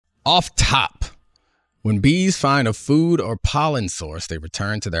Off top. When bees find a food or pollen source, they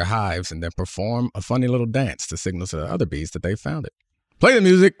return to their hives and then perform a funny little dance to signal to the other bees that they found it. Play the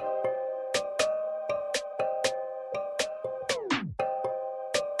music.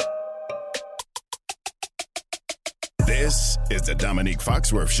 This is the Domonique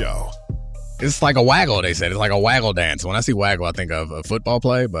Foxworth Show. It's like a waggle, they said. It's like a waggle dance. When I see waggle, I think of a football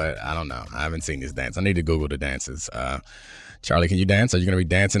play, but I don't know. I haven't seen this dance. I need to Google the dances. Charlie, can you dance? Are you going to be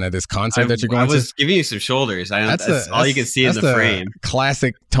dancing at this concert that you're going to? I was giving you some shoulders. That's all you can see in the frame.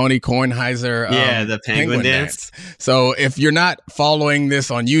 Classic Tony Kornheiser. The penguin dance. So if you're not following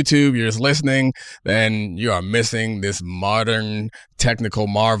this on YouTube, you're just listening, then you are missing this modern technical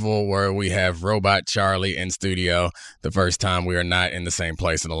marvel where we have Robot Charlie in studio. The first time we are not in the same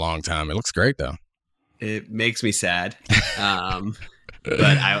place in a long time. It looks great, though. It makes me sad.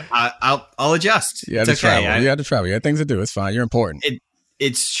 But I'll adjust. You had to travel. You had to travel. You had things to do. It's fine. You're important.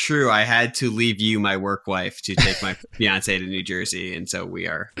 It's true. I had to leave you, my work wife, to take my fiance to New Jersey, and so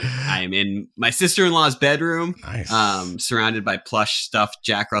I am in my sister-in-law's bedroom, nice. Surrounded by plush stuffed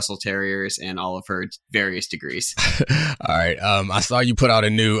Jack Russell Terriers and all of her various degrees. All right. I saw you put out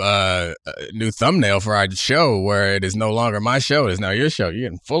a new thumbnail for our show where it is no longer my show. It is now your show. You're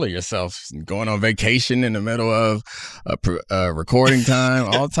getting full of yourself, going on vacation in the middle of recording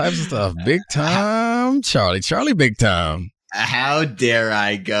time, all types of stuff. Big time, Charlie, big time. How dare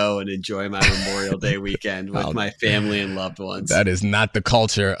I go and enjoy my Memorial Day weekend with my family and loved ones? That is not the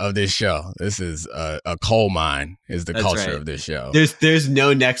culture of this show. This is a coal mine is the culture of this show. There's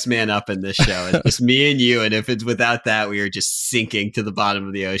no next man up in this show. It's just me and you. And if it's without that, we are just sinking to the bottom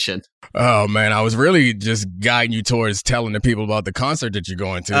of the ocean. Oh, man. I was really just guiding you towards telling the people about the concert that you're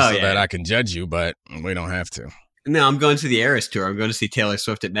going to that I can judge you, but we don't have to. No, I'm going to the Eras Tour. I'm going to see Taylor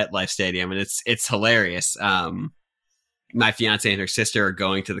Swift at MetLife Stadium, and it's hilarious. My fiance and her sister are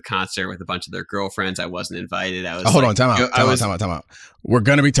going to the concert with a bunch of their girlfriends. I wasn't invited. Hold on, time out. We're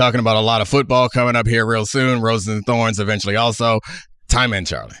going to be talking about a lot of football coming up here real soon. Roses and Thorns eventually also. Time in,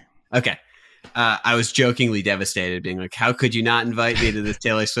 Charlie. Okay. I was jokingly devastated, being like, how could you not invite me to this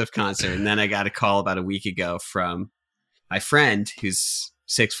Taylor Swift concert? And then I got a call about a week ago from my friend who's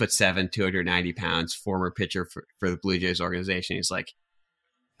 6'7", 290 pounds, former pitcher for the Blue Jays organization. He's like,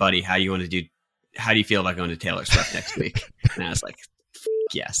 buddy, how do you feel about going to Taylor Swift next week? And I was like,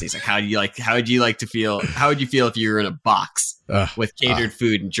 yes. And he's like, how would you feel if you were in a box with catered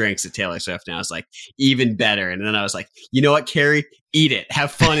food and drinks at Taylor Swift? And I was like, even better. And then I was like, you know what, Carrie? Eat it.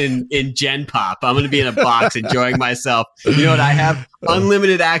 Have fun in Gen Pop. I'm going to be in a box enjoying myself. You know what I have?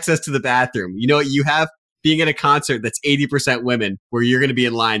 Unlimited access to the bathroom. You know what you have? Being at a concert that's 80% women where you're going to be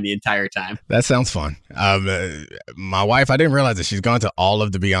in line the entire time. That sounds fun. My wife, I didn't realize that she's gone to all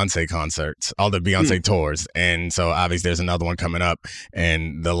of the Beyonce concerts, all the Beyonce tours. And so obviously there's another one coming up.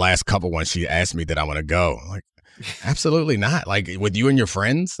 And the last couple ones, she asked me that I want to go. Like, absolutely not. Like with you and your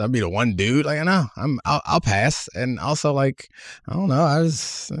friends, I'd be the one dude. Like, no, I'll pass. And also like, I don't know. I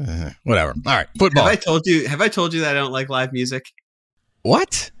was whatever. All right. Football. Have I told you that I don't like live music?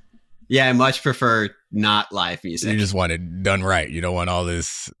 What? Yeah, I much prefer not live music. You just want it done right. You don't want all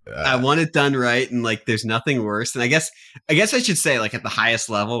this. I want it done right, and like, there's nothing worse. And I guess I should say, like, at the highest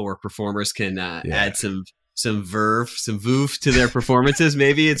level where performers can add some verve, some voof to their performances,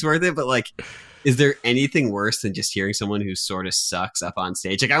 maybe it's worth it. But like, is there anything worse than just hearing someone who sort of sucks up on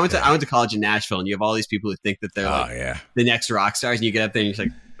stage? Like, I went to college in Nashville, and you have all these people who think that they're the next rock stars, and you get up there and you're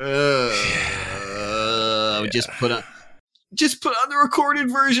like, Just put on the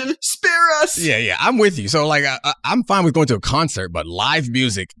recorded version. Spare us. Yeah. I'm with you. So like, I'm fine with going to a concert, but live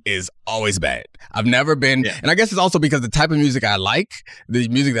music is always bad. I've never been, and I guess it's also because the type of music I like, the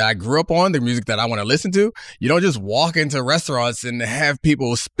music that I grew up on, the music that I want to listen to, you don't just walk into restaurants and have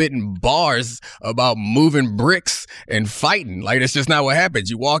people spitting bars about moving bricks and fighting. Like, that's just not what happens.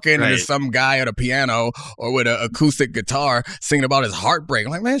 You walk in and there's some guy at a piano or with an acoustic guitar singing about his heartbreak.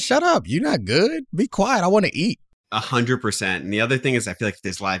 I'm like, man, shut up. You're not good. Be quiet. I want to eat. 100%. And the other thing is, I feel like if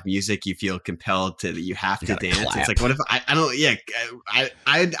there's live music, you feel compelled to, you have to dance. Clap. It's like, what if I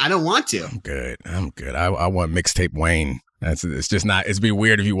don't want to. I'm good. I want mixtape Wayne. It's just not, it'd be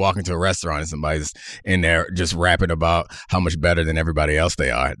weird if you walk into a restaurant and somebody's in there just rapping about how much better than everybody else they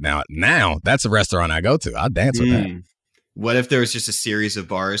are. Now that's a restaurant I go to. I'll dance with that. What if there was just a series of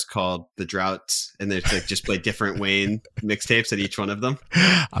bars called The Droughts, and they like just play different Wayne mixtapes at each one of them?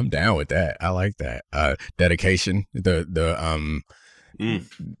 I'm down with that. I like that. Dedication. The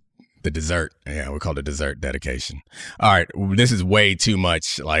dessert. Yeah, we call it dessert dedication. All right. This is way too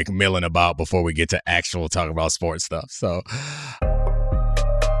much like milling about before we get to actual talk about sports stuff. So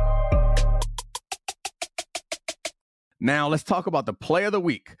Now let's talk about the play of the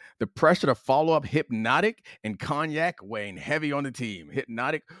week. The pressure to follow up Hypnotic and Cognac weighing heavy on the team.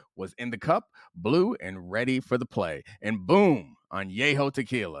 Hypnotic was in the cup, blue, and ready for the play. And boom, Añejo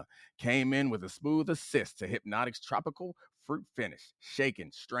Tequila came in with a smooth assist to Hypnotic's tropical fruit finish.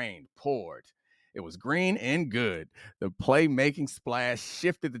 Shaken, strained, poured. It was green and good. The playmaking splash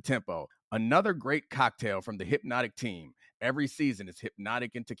shifted the tempo. Another great cocktail from the Hypnotic team. Every season is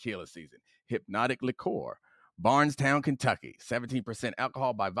Hypnotic and Tequila season. Hypnotic Liqueur. Barnstown, Kentucky. 17%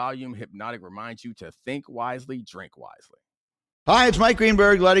 alcohol by volume. Hypnotic reminds you to think wisely, drink wisely. Hi, it's Mike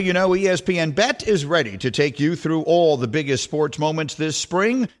Greenberg letting you know ESPN Bet is ready to take you through all the biggest sports moments this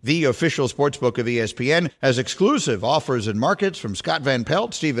spring. The official sportsbook of ESPN has exclusive offers and markets from Scott Van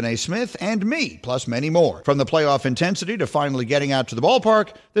Pelt, Stephen A. Smith, and me, plus many more. From the playoff intensity to finally getting out to the ballpark,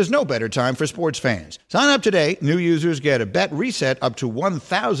 there's no better time for sports fans. Sign up today. New users get a bet reset up to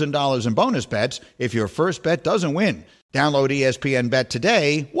 $1,000 in bonus bets if your first bet doesn't win. Download ESPN Bet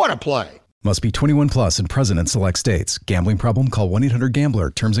today. What a play. Must be 21 plus and present in select states. Gambling problem? Call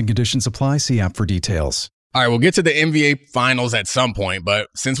 1-800-GAMBLER. Terms and conditions apply. See app for details. All right, we'll get to the NBA Finals at some point, but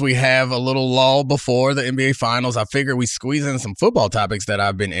since we have a little lull before the NBA Finals, I figure we squeeze in some football topics that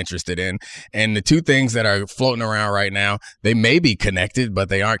I've been interested in. And the two things that are floating around right now, they may be connected, but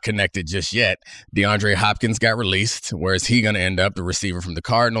they aren't connected just yet. DeAndre Hopkins got released. Where is he going to end up? The receiver from the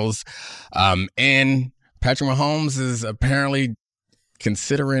Cardinals. And Patrick Mahomes is apparently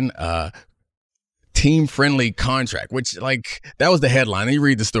considering team-friendly contract, which, like, that was the headline. And you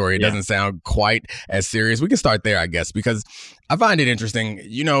read the story, it doesn't sound quite as serious. We can start there, I guess, because I find it interesting.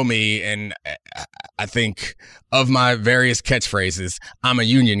 You know me, and I think of my various catchphrases, I'm a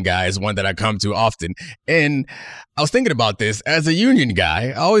union guy is one that I come to often. And I was thinking about this. As a union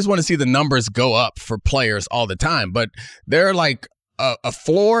guy, I always want to see the numbers go up for players all the time, but they're like a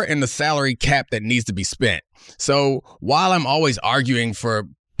floor in the salary cap that needs to be spent. So while I'm always arguing for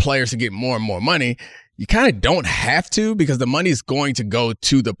players to get more and more money, you kind of don't have to, because the money is going to go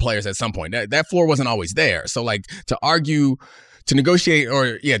to the players at some point. That floor wasn't always there. So like to negotiate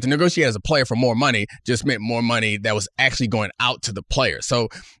as a player for more money just meant more money that was actually going out to the players. So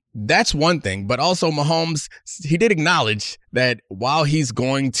that's one thing. But also Mahomes, he did acknowledge that while he's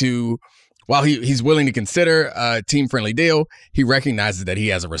willing to consider a team-friendly deal, he recognizes that he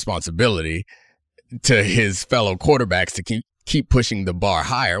has a responsibility to his fellow quarterbacks to keep pushing the bar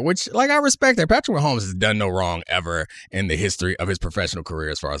higher, which, like, I respect that. Patrick Mahomes has done no wrong ever in the history of his professional career,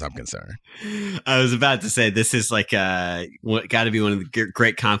 as far as I'm concerned. I was about to say, this is like got to be one of the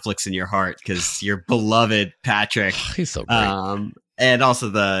great conflicts in your heart, because your beloved Patrick, he's so great, and also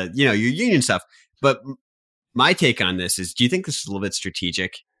your union stuff. But my take on this is, do you think this is a little bit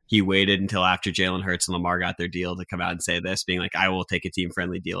strategic? He waited until after Jalen Hurts and Lamar got their deal to come out and say this, being like, I will take a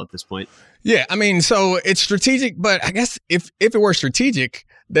team-friendly deal at this point. Yeah, I mean, so it's strategic, but I guess if it were strategic,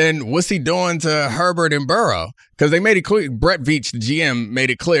 then what's he doing to Herbert and Burrow? Because they made it clear, Brett Veach, the GM, made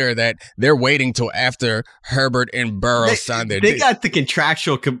it clear that they're waiting till after Herbert and Burrow sign their deal. They got the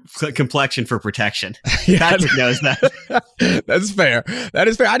contractual complexion for protection. Patrick knows that. That's fair. That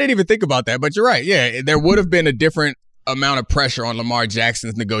is fair. I didn't even think about that, but you're right. Yeah, there would have been a different amount of pressure on Lamar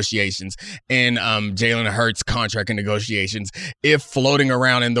Jackson's negotiations and Jalen Hurts' contract and negotiations if floating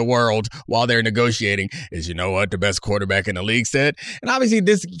around in the world while they're negotiating is, you know what, the best quarterback in the league said. And obviously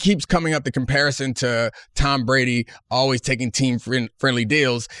this keeps coming up, the comparison to Tom Brady always taking team-friendly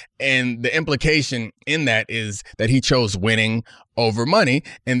deals. And the implication in that is that he chose winning over money.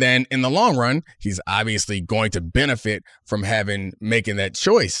 And then in the long run, he's obviously going to benefit from making that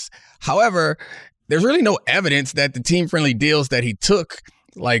choice. However, there's really no evidence that the team-friendly deals that he took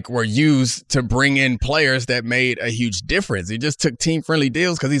were used to bring in players that made a huge difference. He just took team-friendly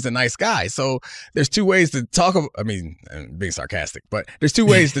deals because he's a nice guy. So there's two ways to talk about, I'm being sarcastic, but there's two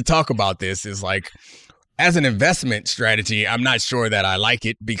ways to talk about this. Is like, as an investment strategy, I'm not sure that I like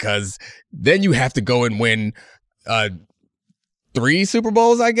it, because then you have to go and win 3 Super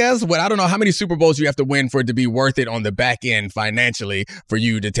Bowls, I guess. But I don't know how many Super Bowls you have to win for it to be worth it on the back end financially for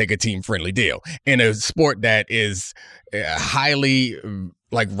you to take a team-friendly deal in a sport that is highly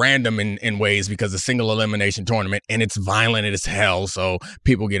random in ways, because a single elimination tournament, and it's violent as hell, so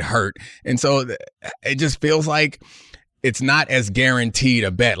people get hurt. And so it just feels like it's not as guaranteed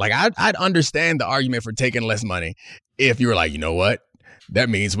a bet. Like, I'd understand the argument for taking less money if you were like, you know what? That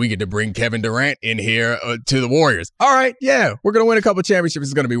means we get to bring Kevin Durant in here to the Warriors. All right, yeah, we're going to win a couple championships.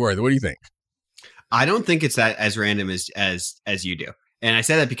 It's going to be worth it. What do you think? I don't think it's that as random as you do. And I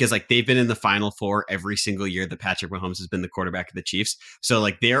say that because they've been in the Final Four every single year that Patrick Mahomes has been the quarterback of the Chiefs. So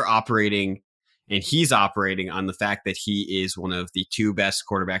they're operating, and he's operating on the fact that he is one of the 2 best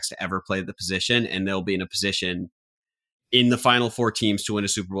quarterbacks to ever play the position, and they'll be in a position in the final 4 teams to win a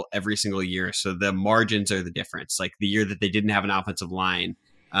Super Bowl every single year. So the margins are the difference. Like the year that they didn't have an offensive line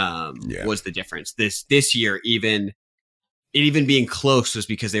was the difference. This year, even being close was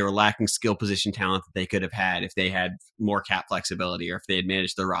because they were lacking skill position talent that they could have had if they had more cap flexibility or if they had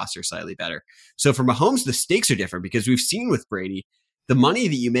managed their roster slightly better. So for Mahomes, the stakes are different because we've seen with Brady, the money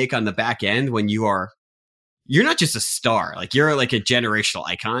that you make on the back end when you're not just a star, like you're like a generational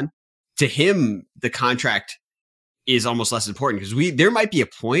icon. To him, the contract is almost less important because there might be a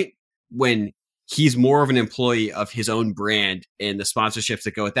point when he's more of an employee of his own brand and the sponsorships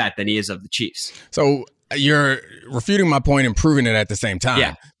that go with that than he is of the Chiefs. So you're refuting my point and proving it at the same time.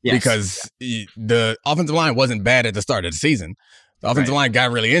 Yeah. Yes. Because the offensive line wasn't bad at the start of the season. The offensive line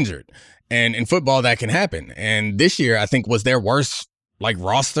got really injured. And in football, that can happen. And this year, I think, was their worst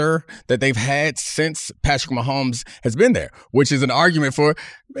roster that they've had since Patrick Mahomes has been there, which is an argument for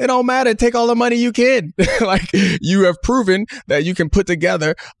it don't matter. Take all the money you can. Like, you have proven that you can put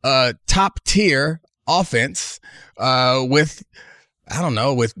together a top tier offense with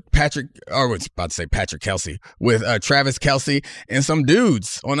Patrick Kelce, with Travis Kelce and some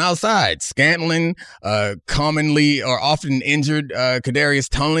dudes on the outside, Scantling, commonly or often injured Kadarius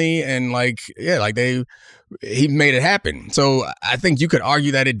Toney, and he made it happen. So I think you could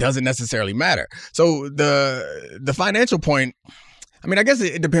argue that it doesn't necessarily matter. So the financial point, I mean, I guess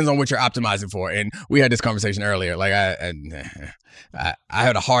it depends on what you're optimizing for. And we had this conversation earlier. Like I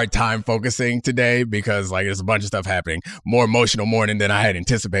had a hard time focusing today because there's a bunch of stuff happening. More emotional morning than I had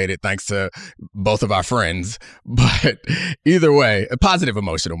anticipated, thanks to both of our friends. But either way, a positive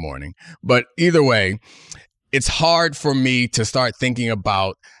emotional morning. But either way, it's hard for me to start thinking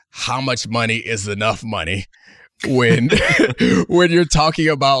about how much money is enough money when you're talking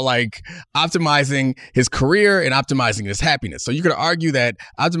about optimizing his career and optimizing his happiness. So you could argue that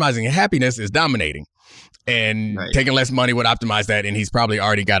optimizing his happiness is dominating, and taking less money would optimize that. And he's probably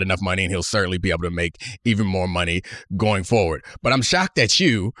already got enough money, and he'll certainly be able to make even more money going forward. But I'm shocked at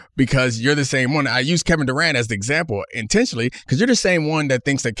you because you're the same one. I use Kevin Durant as the example intentionally because you're the same one that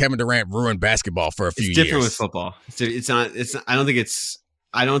thinks that Kevin Durant ruined basketball for a few years. It's different with football. It's not.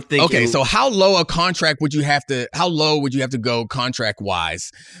 I don't think. Okay, so how low would you have to go contract wise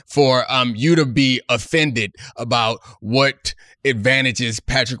for you to be offended about what advantages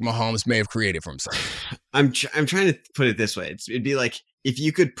Patrick Mahomes may have created for himself? I'm trying to put it this way. It'd be like if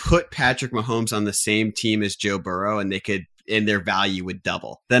you could put Patrick Mahomes on the same team as Joe Burrow and their value would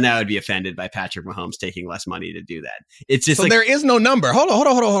double, then I would be offended by Patrick Mahomes taking less money to do that. It's just there is no number. Hold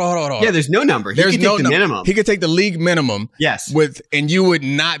on. Yeah, there's no number. He could take the minimum. He could take the league minimum. Yes. And you would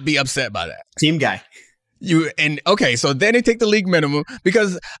not be upset by that. Team guy. So then they take the league minimum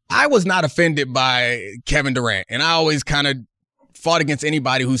because I was not offended by Kevin Durant, and I always kind of fought against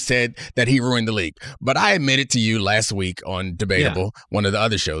anybody who said that he ruined the league. But I admitted to you last week on Debatable, one of the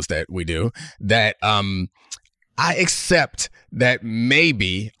other shows that we do, that I accept that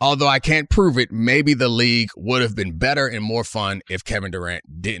maybe, although I can't prove it, maybe the league would have been better and more fun if Kevin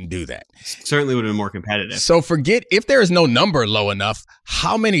Durant didn't do that. Certainly would have been more competitive. So forget, if there is no number low enough,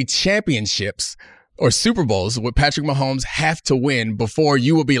 how many championships or Super Bowls would Patrick Mahomes have to win before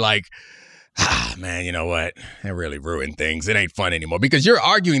you would be like, man, you know what? That really ruined things. It ain't fun anymore. Because you're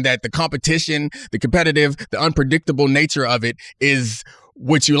arguing that the competition, the competitive, the unpredictable nature of it is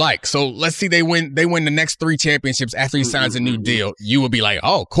what you like. So let's see they win the next 3 championships after he signs a new deal. You would be like,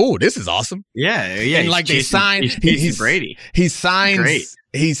 oh, cool, this is awesome. Yeah. And they sign he's Brady. He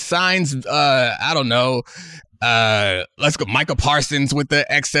signs I don't know. Let's go Micah Parsons with the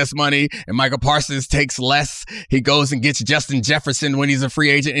excess money, and Micah Parsons takes less. He goes and gets Justin Jefferson when he's a free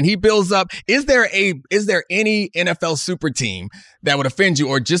agent, and he builds up. Is there any NFL super team that would offend you,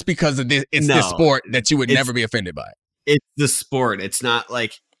 or just because of this, this sport that you would never be offended by? It's the sport. It's not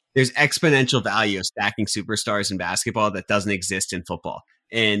like there's exponential value of stacking superstars in basketball that doesn't exist in football.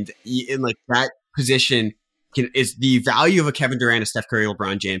 And in that position is the value of a Kevin Durant, a Steph Curry,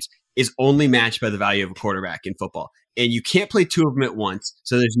 LeBron James is only matched by the value of a quarterback in football. And you can't play 2 of them at once.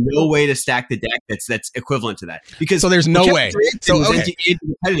 So there's no way to stack the deck that's equivalent to that. Because there's no way. So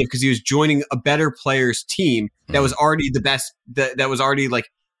competitive because he was joining a better player's team that was already the best. That was already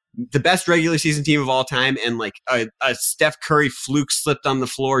the best regular season team of all time, and a Steph Curry fluke slipped on the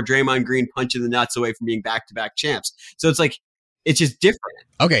floor, Draymond Green punching the nuts away from being back-to-back champs. So it's just different.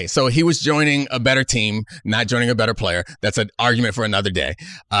 Okay, so he was joining a better team, not joining a better player. That's an argument for another day.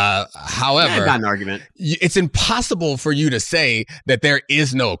 However, not an argument. It's impossible for you to say that there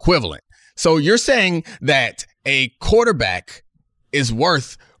is no equivalent. So you're saying that a quarterback is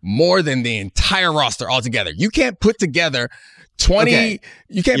worth more than the entire roster altogether. You can't put together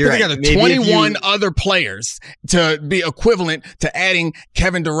You can't put together 21 other players to be equivalent to adding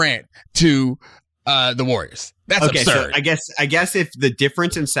Kevin Durant to the Warriors. That's absurd. So I guess if the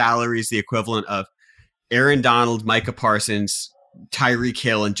difference in salary is the equivalent of Aaron Donald, Micah Parsons, Tyreek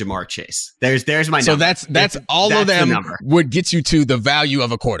Hill, and Jamar Chase. There's my number. So that's all of them would get you to the value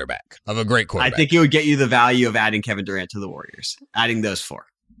of a quarterback, of a great quarterback. I think it would get you the value of adding Kevin Durant to the Warriors, adding those 4.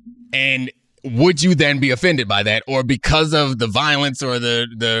 And would you then be offended by that, or because of the violence or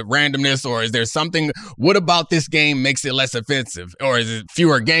the randomness, or is there something? What about this game makes it less offensive, or is it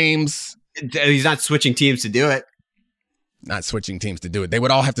fewer games? He's not switching teams to do it. Not switching teams to do it. They would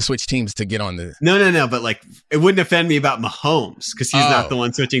all have to switch teams to get on the. No. But like, it wouldn't offend me about Mahomes because he's not the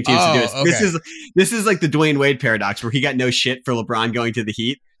one switching teams to do it. Okay. This is like the Dwayne Wade paradox, where he got no shit for LeBron going to the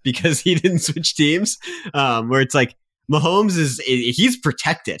Heat because he didn't switch teams. Where it's like Mahomes he's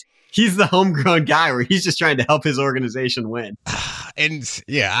protected. He's the homegrown guy where he's just trying to help his organization win. And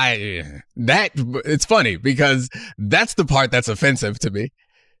it's funny because that's the part that's offensive to me.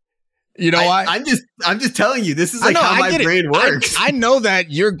 You know why? I'm just telling you, this is like how my brain works. I know that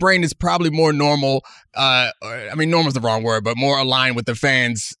your brain is probably more normal. Normal is the wrong word, but more aligned with the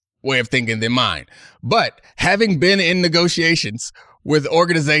fans' way of thinking than mine. But having been in negotiations with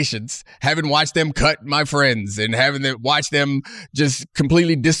organizations, having watched them cut my friends and having to watch them just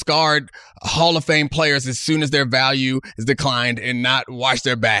completely discard Hall of Fame players as soon as their value is declined and not watch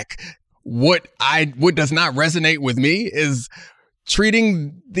their back. What does not resonate with me is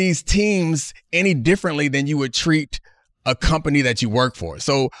treating these teams any differently than you would treat a company that you work for.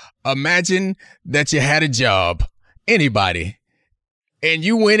 So imagine that you had a job, anybody, and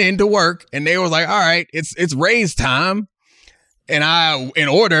you went into work and they were like, all right, it's raise time. And in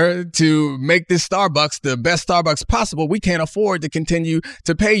order to make this Starbucks the best Starbucks possible, we can't afford to continue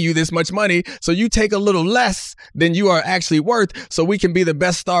to pay you this much money. So you take a little less than you are actually worth so we can be the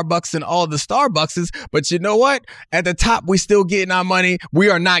best Starbucks in all the Starbuckses. But you know what? At the top, we still getting our money. We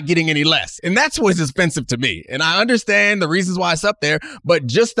are not getting any less. And that's what's expensive to me. And I understand the reasons why it's up there, but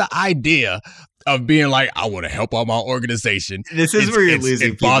just the idea of being like, I want to help out my organization. This is where you're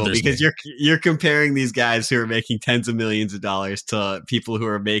losing people because you're comparing these guys who are making tens of millions of dollars to people who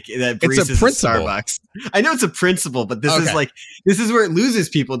are making that baristas at Starbucks. I know it's a principle, but this is where it loses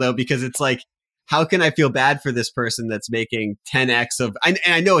people though, because it's like, how can I feel bad for this person that's making 10x of? And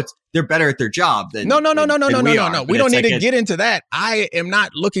I know they're better at their job than no. We don't need to get into that. I am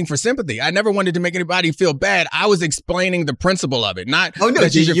not looking for sympathy. I never wanted to make anybody feel bad. I was explaining the principle of it, not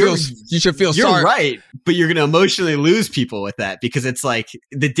that you should feel sorry. You're right, but you're going to emotionally lose people with that because it's like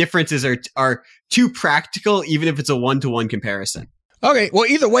the differences are too practical, even if it's a 1-to-1 comparison. Okay, well,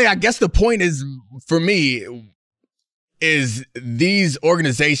 either way, I guess the point is for me is these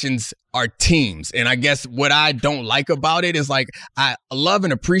organizations are teams. And I guess what I don't like about it is like, I love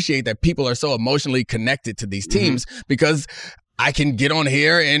and appreciate that people are so emotionally connected to these teams because I can get on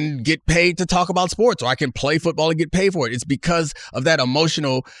here and get paid to talk about sports, or I can play football and get paid for it. It's because of that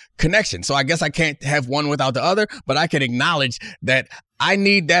emotional connection. So I guess I can't have one without the other, but I can acknowledge that I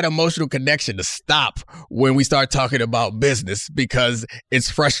need that emotional connection to stop when we start talking about business, because it's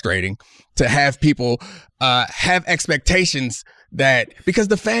frustrating to have people have expectations that, because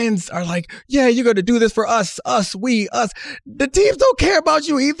the fans are like, yeah, you're going to do this for us. The teams don't care about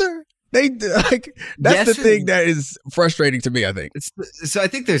you either. That's the thing that is frustrating to me, I think. So I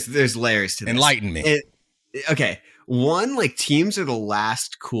think there's layers to this. Enlighten me. Okay. One, like, teams are the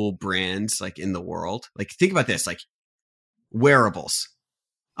last cool brands like in the world. Like, think about this, like wearables.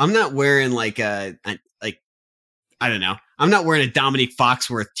 I'm not wearing I don't know. I'm not wearing a Domonique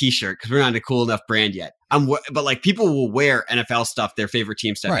Foxworth t-shirt because we're not a cool enough brand yet. But like, people will wear NFL stuff, their favorite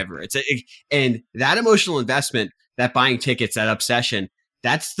team stuff ever. And that emotional investment, that buying tickets, that obsession,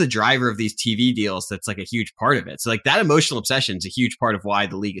 that's the driver of these TV deals. That's like a huge part of it. So like, that emotional obsession is a huge part of why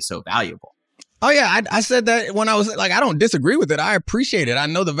the league is so valuable. Oh, yeah. I said that when I was like, I don't disagree with it. I appreciate it. I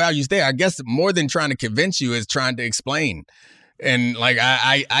know the value's there. I guess more than trying to convince you is trying to explain. And like,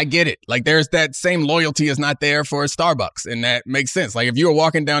 I get it. Like, there's that same loyalty is not there for Starbucks. And that makes sense. Like, if you were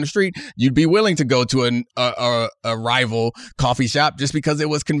walking down the street, you'd be willing to go to a rival coffee shop just because it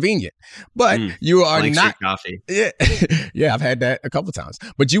was convenient. But you are not. Coffee. Yeah. Yeah, I've had that a couple of times.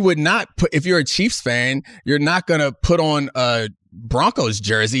 But you would not put, if you're a Chiefs fan, you're not going to put on a Broncos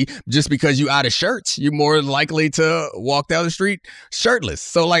jersey just because you out of shirts. You're more likely to walk down the street shirtless.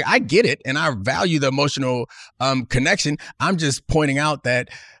 So like, I get it, and I value the emotional connection. I'm just pointing out that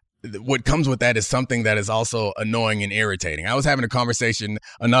what comes with that is something that is also annoying and irritating. I was having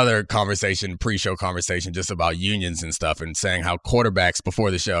another conversation, pre-show conversation, just about unions and stuff, and saying how quarterbacks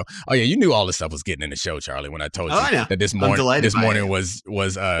before the show. Oh yeah, you knew all this stuff was getting in the show, Charlie. When I told you that this morning was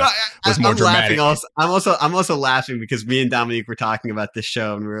more dramatic. I'm also laughing because me and Domonique were talking about this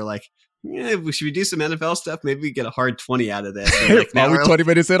show, and we were like, yeah, should we do some NFL stuff? Maybe we get a hard 20 out of this. Like, are we 20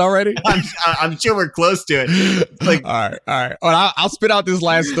 minutes in already? I'm sure we're close to it. Like, all right. Well, I'll spit out this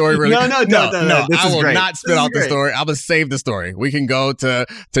last story. Really. No. I will not spit out the story. I'm gonna save the story. We can go to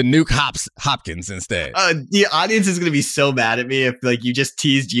Nuke Hopkins instead. The audience is gonna be so mad at me if like you just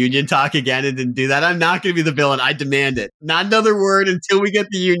teased union talk again and didn't do that. I'm not gonna be the villain. I demand it. Not another word until we get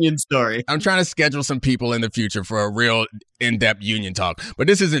the union story. I'm trying to schedule some people in the future for a real in-depth union talk, but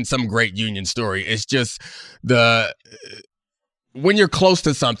this isn't some great union story. It's just when you're close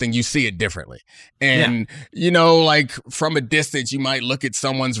to something, you see it differently. And, like from a distance, you might look at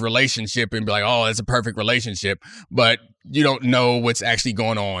someone's relationship and be like, oh, it's a perfect relationship, but you don't know what's actually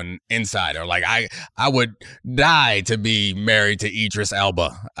going on inside. Or like, I would die to be married to Idris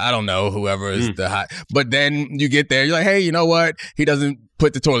Elba. I don't know, whoever is the hot, but then you get there, you're like, hey, you know what? He doesn't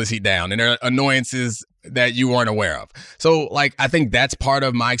put the toilet seat down, and there are annoyances that you weren't aware of. So like, I think that's part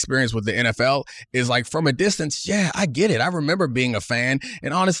of my experience with the NFL is like from a distance. Yeah, I get it. I remember being a fan,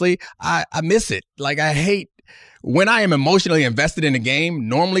 and honestly, I miss it. Like I hate when I am emotionally invested in a game.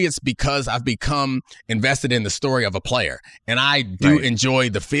 Normally it's because I've become invested in the story of a player, and I do enjoy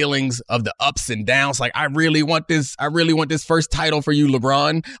the feelings of the ups and downs. Like I really want this first title for you,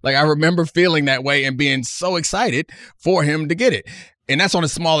 LeBron. Like I remember feeling that way and being so excited for him to get it. And that's on a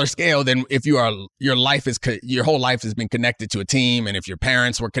smaller scale than if your whole life has been connected to a team, and if your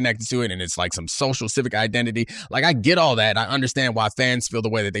parents were connected to it, and it's like some social civic identity. Like I get all that. I understand why fans feel the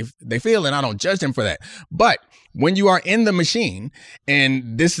way that they feel, and I don't judge them for that. But when you are in the machine,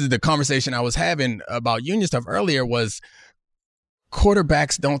 and this is the conversation I was having about union stuff earlier, was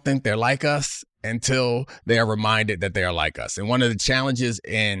quarterbacks don't think they're like us until they are reminded that they are like us. And one of the challenges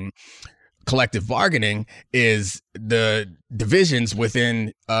in collective bargaining is the divisions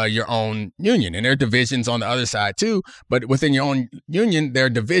within your own union, and there are divisions on the other side too, but within your own union there are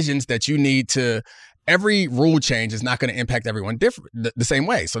divisions that you need to. Every rule change is not going to impact everyone the same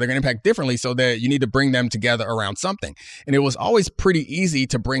way, so they're going to impact differently, so that you need to bring them together around something. And it was always pretty easy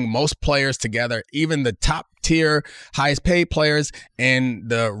to bring most players together, even the top tier, highest paid players and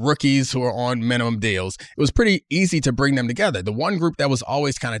the rookies who are on minimum deals. It was pretty easy to bring them together. The one group that was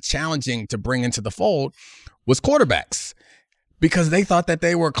always kind of challenging to bring into the fold was quarterbacks, because they thought that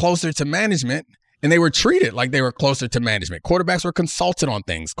they were closer to management, and they were treated like they were closer to management. Quarterbacks were consulted on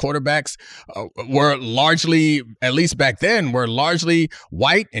things. Quarterbacks were largely, at least back then, were largely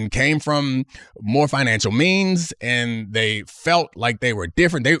white and came from more financial means, and they felt like they were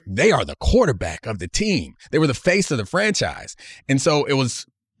different. They are the quarterback of the team. They were the face of the franchise. And so it was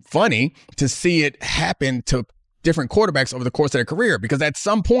funny to see it happen to different quarterbacks over the course of their career, because at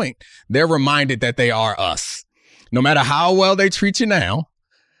some point they're reminded that they are us. No matter how well they treat you now.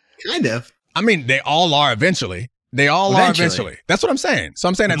 Kind of. I mean, they all are eventually. Are eventually. That's what I'm saying. So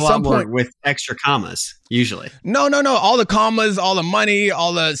I'm saying at some point with extra commas, usually. No. All the commas, all the money,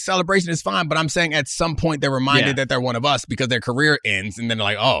 all the celebration is fine. But I'm saying at some point they're reminded that they're one of us, because their career ends, and then they're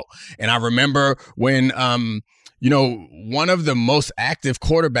like, oh. And I remember when, one of the most active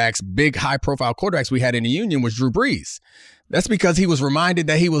quarterbacks, big high profile quarterbacks we had in the union was Drew Brees. That's because he was reminded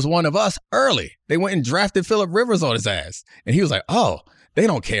that he was one of us early. They went and drafted Phillip Rivers on his ass, and he was like, oh. They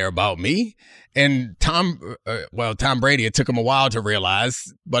don't care about me. And Tom Brady, it took him a while to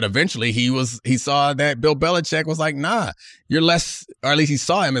realize, but eventually he saw that Bill Belichick was like, nah, you're less, or at least he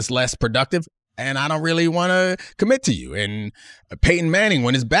saw him as less productive, and I don't really want to commit to you. And Peyton Manning,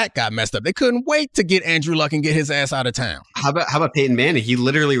 when his back got messed up, they couldn't wait to get Andrew Luck and get his ass out of town. How about Peyton Manning? He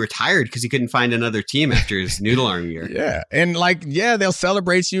literally retired because he couldn't find another team after his noodle arm year. Yeah. And they'll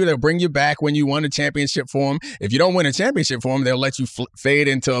celebrate you. They'll bring you back when you won a championship for them. If you don't win a championship for them, they'll let you fade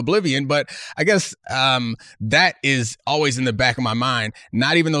into oblivion. But I guess that is always in the back of my mind.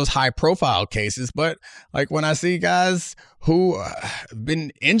 Not even those high profile cases, but like when I see guys who have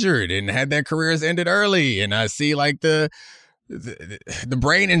been injured and had their careers ended early, and I see like the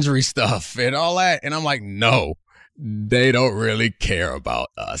brain injury stuff and all that, and I'm like, no, they don't really care about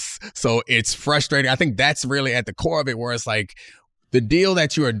us. So it's frustrating. I think that's really at the core of it, where it's like the deal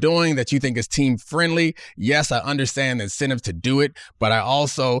that you are doing that you think is team friendly. Yes, I understand the incentive to do it, but I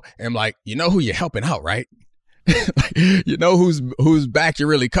also am like, you know who you're helping out, right? You know whose back you're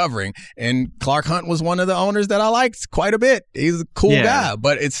really covering. And Clark Hunt was one of the owners that I liked quite a bit. He's a cool guy,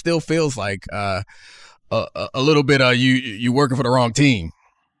 but it still feels like a little bit you working for the wrong team.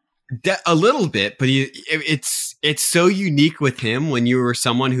 A little bit, but it's so unique with him when you were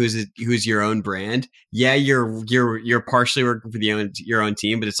someone who's your own brand. Yeah, you're partially working for your own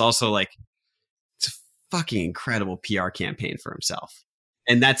team, but it's also like it's a fucking incredible PR campaign for himself,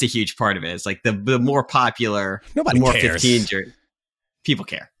 and that's a huge part of it. It's like the more popular, nobody the more cares. 15 people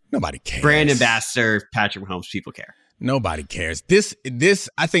care. Nobody cares. Brand ambassador Patrick Mahomes, people care. Nobody cares. This,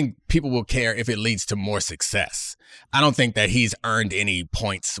 I think people will care if it leads to more success. I don't think that he's earned any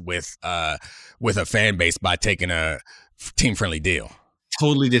points with a fan base by taking a team-friendly deal.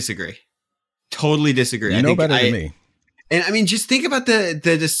 Totally disagree. You know better than me. And I mean, just think about the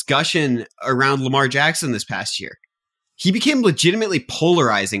discussion around Lamar Jackson this past year. He became legitimately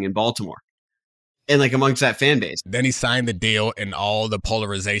polarizing in Baltimore and like amongst that fan base. Then he signed the deal and all the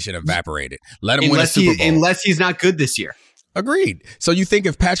polarization evaporated. Let him win a Super Bowl. Unless he's not good this year. Agreed. So you think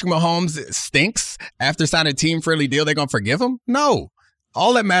if Patrick Mahomes stinks after signing a team-friendly deal, they're going to forgive him? No.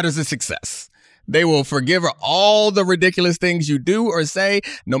 All that matters is success. They will forgive all the ridiculous things you do or say.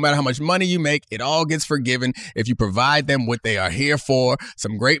 No matter how much money you make, it all gets forgiven if you provide them what they are here for,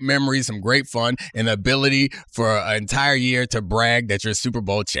 some great memories, some great fun, and the ability for an entire year to brag that you're Super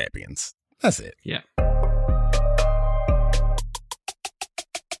Bowl champions. That's it. Yeah.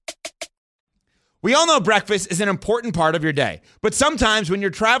 We all know breakfast is an important part of your day, but sometimes when you're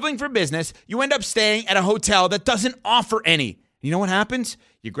traveling for business, you end up staying at a hotel that doesn't offer any. You know what happens?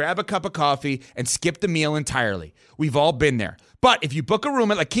 You grab a cup of coffee and skip the meal entirely. We've all been there. But if you book a room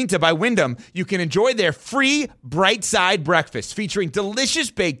at La Quinta by Wyndham, you can enjoy their free Bright Side breakfast featuring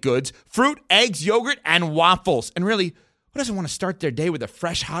delicious baked goods, fruit, eggs, yogurt, and waffles. And really, who doesn't want to start their day with a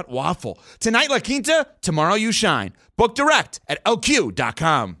fresh, hot waffle? Tonight, La Quinta, tomorrow you shine. Book direct at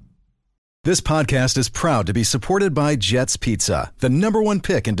lq.com. This podcast is proud to be supported by Jets Pizza, the #1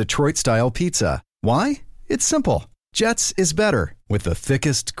 pick in Detroit-style pizza. Why? It's simple. Jets is better. With the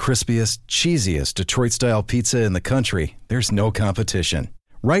thickest, crispiest, cheesiest Detroit-style pizza in the country, there's no competition.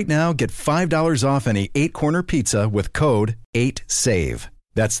 Right now, get $5 off any 8-corner pizza with code 8SAVE.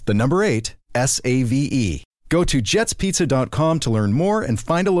 That's the number 8, SAVE. Go to jetspizza.com to learn more and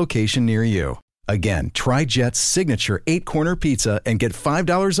find a location near you. Again, try Jet's signature 8-corner pizza and get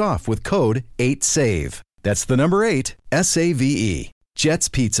 $5 off with code 8SAVE. That's the number 8, SAVE. Jet's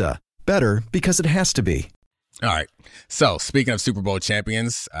Pizza. Better because it has to be. All right. So, speaking of Super Bowl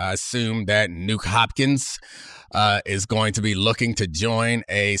champions, I assume that Nuke Hopkins is going to be looking to join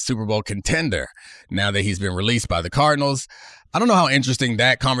a Super Bowl contender now that he's been released by the Cardinals. I don't know how interesting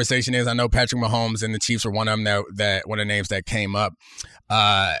that conversation is. I know Patrick Mahomes and the Chiefs were one of them that one of the names that came up.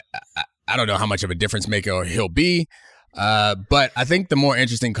 I don't know how much of a difference maker he'll be, but I think the more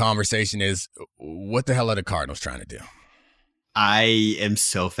interesting conversation is what the hell are the Cardinals trying to do? I am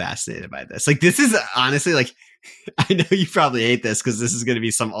so fascinated by this. Like, this is honestly, like, I know you probably hate this because this is going to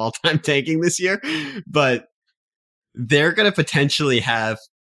be some all-time tanking this year, but they're going to potentially have,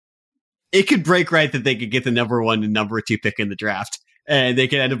 it could break right that they could get the #1 and #2 pick in the draft, and they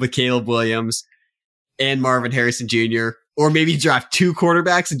could end up with Caleb Williams and Marvin Harrison Jr., or maybe draft 2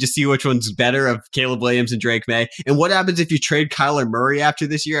 quarterbacks and just see which one's better of Caleb Williams and Drake May. And what happens if you trade Kyler Murray after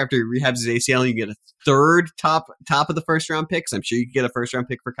this year, after he rehabs his ACL, and you get a 3rd top of the first-round picks? I'm sure you could get a first-round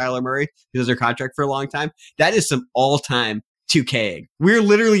pick for Kyler Murray. He has their contract for a long time. That is some all-time 2K'ing. We're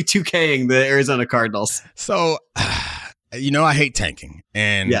literally 2K'ing the Arizona Cardinals. So, I hate tanking.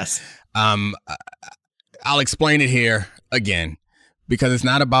 And yes, I'll explain it here again. Because it's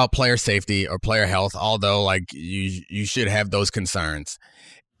not about player safety or player health, although like you should have those concerns.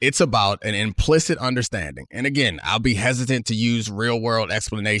 It's about an implicit understanding. And again, I'll be hesitant to use real world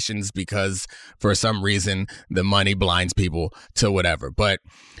explanations because for some reason the money blinds people to whatever. But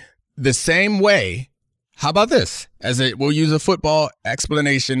the same way, how about this? We'll use a football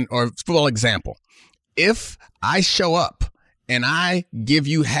explanation or football example. If I show up and I give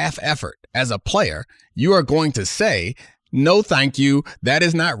you half effort as a player, you are going to say, no, thank you. That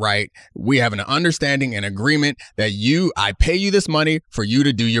is not right. We have an understanding and agreement that I pay you this money for you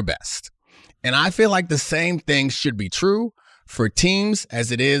to do your best. And I feel like the same thing should be true for teams as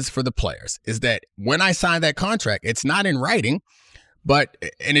it is for the players, is that when I sign that contract, it's not in writing, and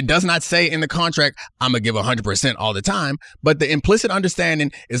it does not say in the contract, I'm going to give 100% all the time. But the implicit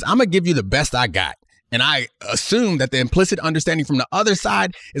understanding is I'm going to give you the best I got. And I assume that the implicit understanding from the other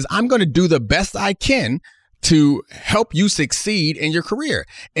side is I'm going to do the best I can to help you succeed in your career.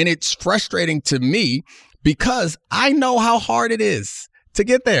 And it's frustrating to me because I know how hard it is to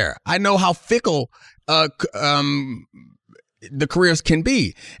get there. I know how fickle the careers can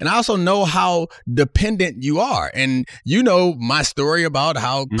be. And I also know how dependent you are. And you know my story about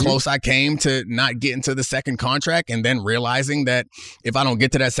how close I came to not getting to the second contract and then realizing that if I don't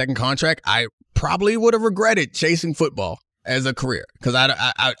get to that second contract, I probably would have regretted chasing football as a career because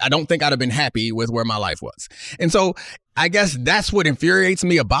I don't think I'd have been happy with where my life was. And so I guess that's what infuriates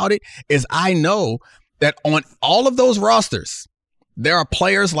me about it is I know that on all of those rosters, there are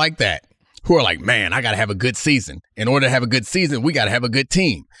players like that who are like, man, I got to have a good season. In order to have a good season, we got to have a good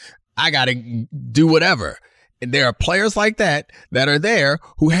team. I got to do whatever. And there are players like that are there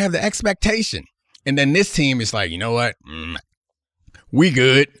who have the expectation. And then this team is like, you know what? We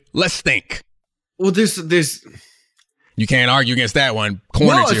good. Let's think. Well, there's you can't argue against that one. No,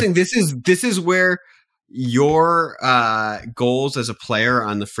 I think this is where your goals as a player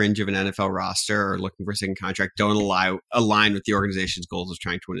on the fringe of an NFL roster or looking for a second contract don't align with the organization's goals of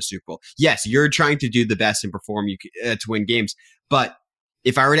trying to win a Super Bowl. Yes, you're trying to do the best and perform to win games. But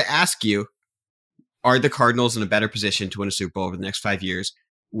if I were to ask you, are the Cardinals in a better position to win a Super Bowl over the next 5 years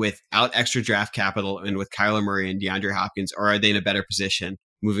without extra draft capital and with Kyler Murray and DeAndre Hopkins, or are they in a better position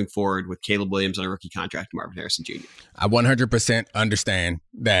moving forward with Caleb Williams on a rookie contract and Marvin Harrison Jr.? I 100% understand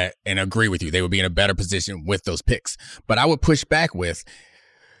that and agree with you. They would be in a better position with those picks. But I would push back with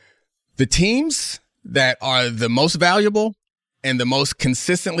the teams that are the most valuable and the most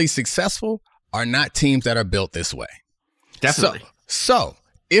consistently successful are not teams that are built this way. Definitely. So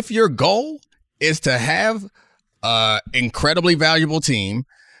if your goal is to have an incredibly valuable team,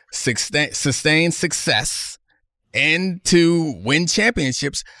 sustain success, and to win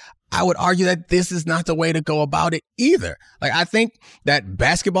championships, I would argue that this is not the way to go about it either. Like, I think that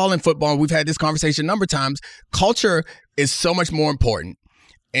basketball and football, we've had this conversation a number of times, culture is so much more important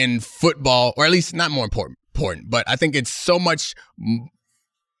in football, or at least not more important, but I think it's so much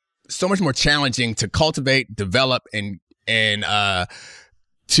more challenging to cultivate, develop, and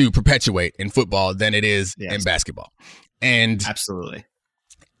to perpetuate in football than it is in basketball. And absolutely.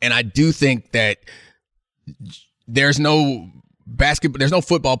 And I do think that there's no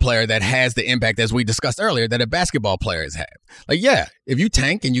football player that has the impact, as we discussed earlier, that a basketball players have. Like, yeah, if you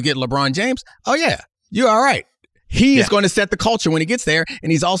tank and you get LeBron James, oh yeah, you're all right. He is going to set the culture when he gets there,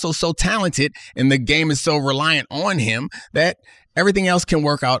 and he's also so talented, and the game is so reliant on him that everything else can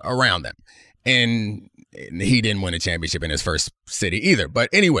work out around them. And he didn't win a championship in his first city either. But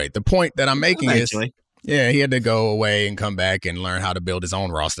anyway, the point that I'm making is, he had to go away and come back and learn how to build his own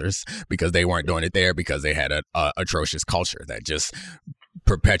rosters because they weren't doing it there because they had a atrocious culture that just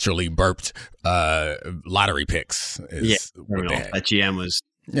perpetually burped lottery picks. That GM was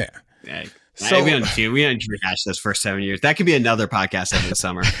So we don't rehash those first 7 years. That could be another podcast every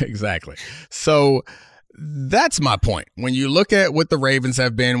summer. Exactly. So that's my point. When you look at what the Ravens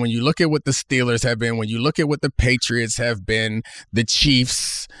have been, when you look at what the Steelers have been, when you look at what the Patriots have been, the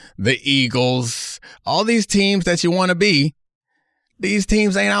Chiefs, the Eagles, all these teams that you want to be, these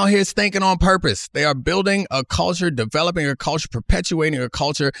teams ain't out here thinking on purpose. They are building a culture, developing a culture, perpetuating a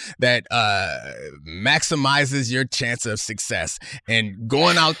culture that maximizes your chance of success. And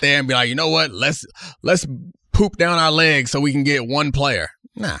going out there and be like, you know what, let's poop down our legs so we can get one player.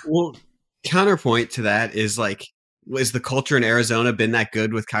 Nah. Well, counterpoint to that is like, was the culture in Arizona been that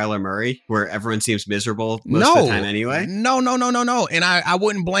good with Kyler Murray where everyone seems miserable most of the time anyway? No. And I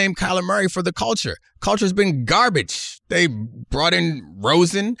wouldn't blame Kyler Murray for the culture. Culture's been garbage. They brought in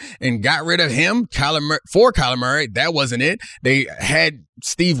Rosen and got rid of him for Kyler Murray. That wasn't it. They had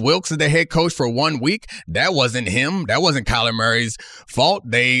Steve Wilkes as their head coach for 1 week. That wasn't him. That wasn't Kyler Murray's fault.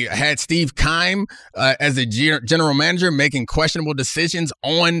 They had Steve Keim as a general manager making questionable decisions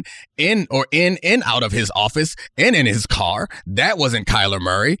in and out of his office and in his car. That wasn't Kyler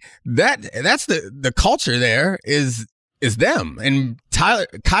Murray. That's the culture there is them. And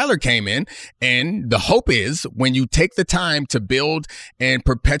Kyler came in, and the hope is when you take the time to build and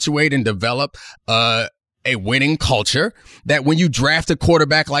perpetuate and develop a winning culture, that when you draft a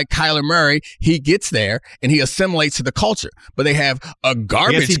quarterback like Kyler Murray, he gets there and he assimilates to the culture. But they have a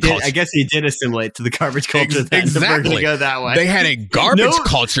garbage culture. I guess he did assimilate to the garbage culture. Exactly. To go that way. They had a garbage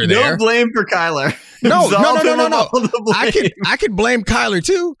culture there. No blame for Kyler. No. I could blame Kyler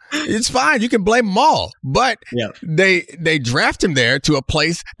too. It's fine. You can blame them all. But they draft him there to a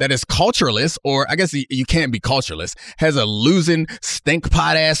place that is cultureless, or I guess you can't be cultureless, has a losing stink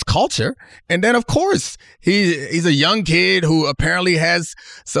pot ass culture. And then of course he's a young kid who apparently has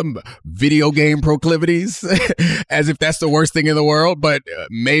some video game proclivities, as if that's the worst thing in the world. But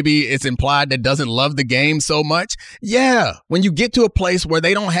maybe it's implied that doesn't love the game so much. Yeah. When you get to a place where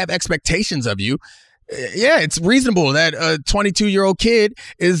they don't have expectations of you, yeah, it's reasonable that a 22-year-old kid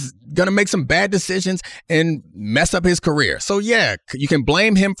is going to make some bad decisions and mess up his career. So, yeah, you can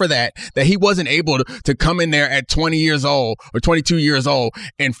blame him for that he wasn't able to come in there at 20 years old or 22 years old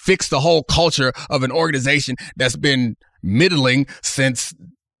and fix the whole culture of an organization that's been middling since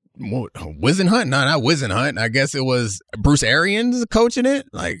Wisenhunt. No, not Wisenhunt. I guess it was Bruce Arians coaching it.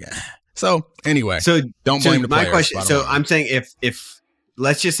 So anyway, don't blame the players. My question. So I'm saying if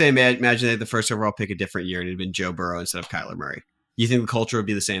let's just say imagine they had the first overall pick a different year and it had been Joe Burrow instead of Kyler Murray. You think the culture would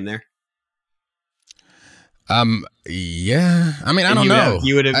be the same there? Yeah. I mean, I don't know.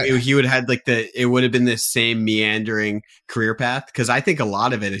 He would have had it would have been the same meandering career path, because I think a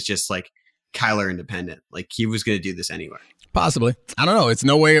lot of it is just like Kyler independent. Like he was going to do this anyway. Possibly. I don't know. It's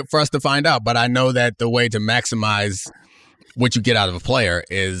no way for us to find out, but I know that the way to maximize what you get out of a player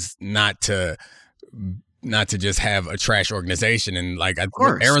is not to just have a trash organization. And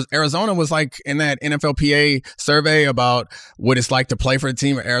Arizona was in that NFLPA survey about what it's like to play for the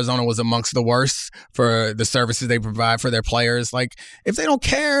team. Arizona was amongst the worst for the services they provide for their players. If they don't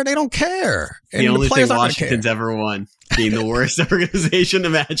care, they don't care. And the only thing Washington's ever won, being the worst organization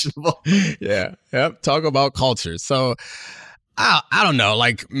imaginable. Yeah. Yep. Talk about culture. So I don't know.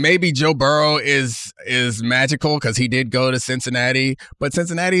 Maybe Joe Burrow is magical because he did go to Cincinnati, but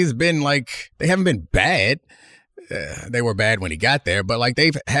Cincinnati's been they haven't been bad. They were bad when he got there, but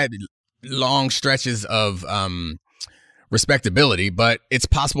they've had long stretches of respectability. But it's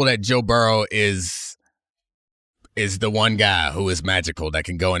possible that Joe Burrow is the one guy who is magical that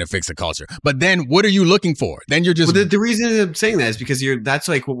can go in and fix a culture. But then what are you looking for? Then you're just the reason I'm saying that is because that's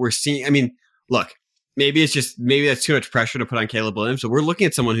what we're seeing. I mean, look. Maybe that's too much pressure to put on Caleb Williams. So we're looking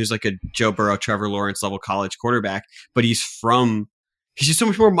at someone who's like a Joe Burrow, Trevor Lawrence level college quarterback, but he's just so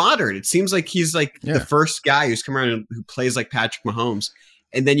much more modern. It seems like he's the first guy who's come around who plays like Patrick Mahomes.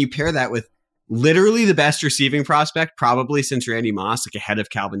 And then you pair that with literally the best receiving prospect, probably since Randy Moss, ahead of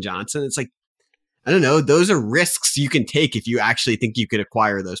Calvin Johnson. It's I don't know. Those are risks you can take if you actually think you could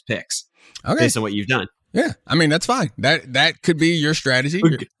acquire those picks based on what you've done. Yeah, I mean, that's fine. That could be your strategy.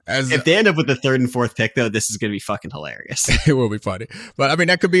 If they end up with the 3rd and 4th pick, though, this is going to be fucking hilarious. It will be funny. But I mean,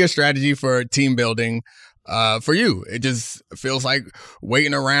 that could be a strategy for team building for you. It just feels like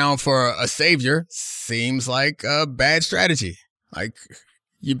waiting around for a savior seems like a bad strategy.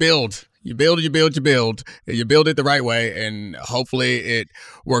 You build it the right way, and hopefully it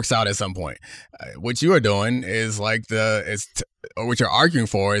works out at some point. What you are doing is or what you're arguing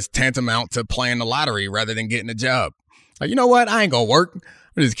for is tantamount to playing the lottery rather than getting a job. You know what? I ain't gonna work.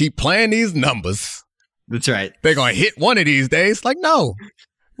 I just keep playing these numbers. That's right. They're gonna hit one of these days. No,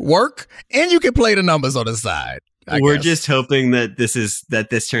 work, and you can play the numbers on the side. We're just hoping that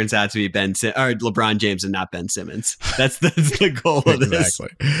this turns out to be LeBron James and not Ben Simmons. That's the goal of this.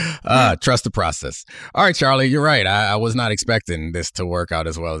 Exactly. Trust the process. All right, Charlie, you're right. I was not expecting this to work out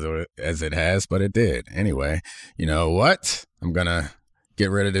as well as it has, but it did. Anyway, you know what? I'm gonna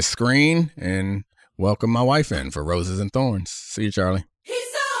get rid of this screen and welcome my wife in for Roses and Thorns. See you, Charlie. He's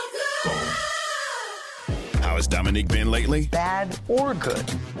so good. How has Domonique been lately? Bad or good?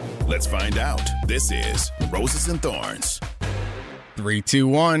 Let's find out. This is Roses and Thorns. 3, 2,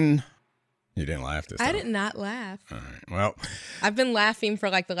 1. You didn't laugh this time. I did not laugh. All right. Well, I've been laughing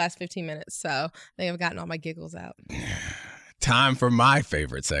for the last 15 minutes, so I think I've gotten all my giggles out. Time for my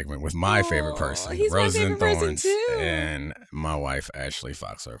favorite segment with my favorite person, Roses and Thorns, and my wife, Ashley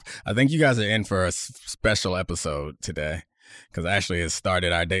Foxworth. I think you guys are in for a special episode today, because Ashley has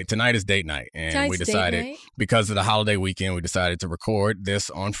started our date. Tonight is date night, and we decided, because of the holiday weekend, we decided to record this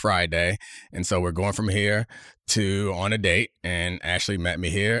on Friday. And so we're going from here to on a date, and Ashley met me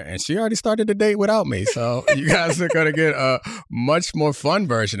here, and she already started the date without me. So you guys are going to get a much more fun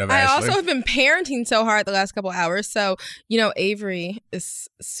version of Ashley. I also have been parenting so hard the last couple hours. So, Avery is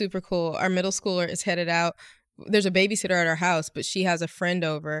super cool. Our middle schooler is headed out. There's a babysitter at our house, but she has a friend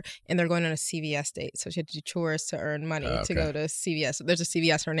over, and they're going on a CVS date. So she had to do chores to earn money to go to CVS. So there's a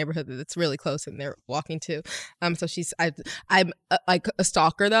CVS in our neighborhood that's really close, and they're walking to. So I'm like a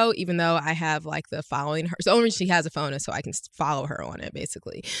stalker though, even though I have the following her. So only she has a phone is so I can follow her on it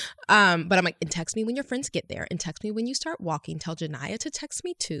basically. But I'm like, and text me when your friends get there, and text me when you start walking. Tell Janiyah to text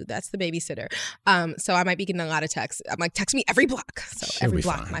me too. That's the babysitter. So I might be getting a lot of texts. I'm like, text me every block. So every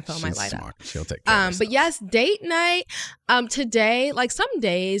block, fine. My phone might light up. She'll take care of herself. But yes, date night. Today, some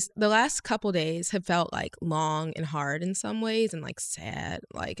days, the last couple days have felt long and hard in some ways, and sad,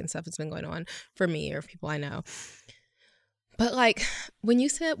 and stuff that's been going on for me or people I know. But when you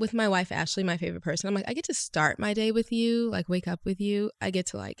sit with my wife, Ashley, my favorite person, I'm I get to start my day with you, wake up with you. I get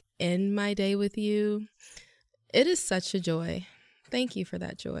to end my day with you. It is such a joy Thank you for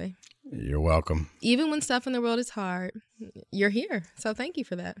that, Joy. You're welcome. Even when stuff in the world is hard, you're here. So thank you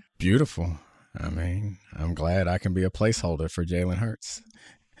for that. Beautiful. I mean, I'm glad I can be a placeholder for Jalen Hurts.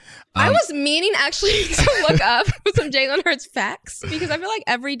 I was meaning actually to look up some Jalen Hurts facts because I feel like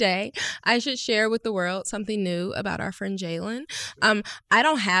every day I should share with the world something new about our friend Jalen. I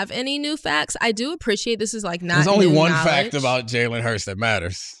don't have any new facts. I do appreciate this is like not There's only new one knowledge. fact about Jalen Hurts that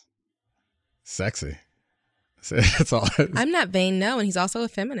matters. Sexy. That's all. I'm not vain, no, and he's also a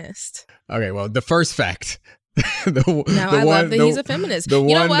feminist. Okay, well, the first fact. I love that he's a feminist. You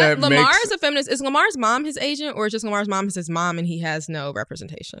know what? Lamar is a feminist. Is Lamar's mom his agent, or is just Lamar's mom is his mom and he has no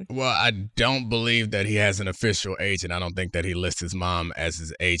representation? Well, I don't believe that he has an official agent. I don't think that he lists his mom as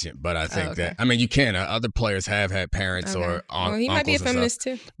his agent, but I think that, I mean, you can. Other players have had parents or uncles. Well, he might be a feminist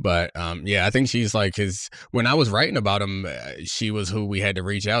too. But yeah, I think she's like his. When I was writing about him, she was who we had to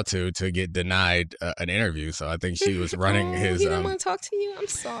reach out to get denied an interview. So I think she was running his. He didn't want to talk to you? I'm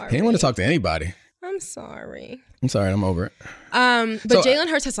sorry. He didn't want to talk to anybody. I'm sorry. I'm over it. But Jalen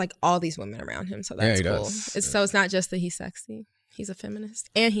Hurts has like all these women around him, so that's cool. Does. So it's not just that he's sexy. He's a feminist,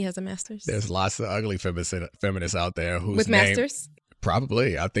 and he has a master's. There's lots of ugly feminists out there who's with masters.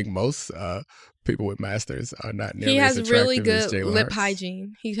 Probably, I think most people with masters are not nearly as attractive. He has really good lip Hurts.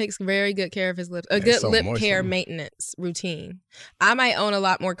 Hygiene. He takes very good care of his lips. A good lip care maintenance routine. I might own a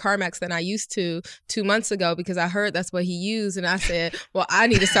lot more Carmex than I used to 2 months ago because I heard that's what he used, and I said, "Well, I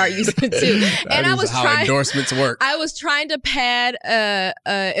need to start using it too." And I was how endorsements work. I was trying to pad a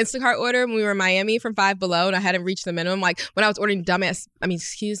Instacart order when we were in Miami from Five Below, and I hadn't reached the minimum. Like when I was ordering when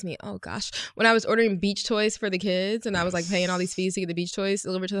I was ordering beach toys for the kids, and I was like paying all these fees to get the beach toys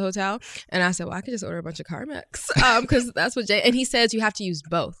delivered to the hotel, and I said, well, I could just order a bunch of Carmex because that's what and he says you have to use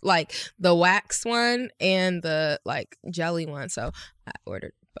both, like the wax one and the like jelly one. So I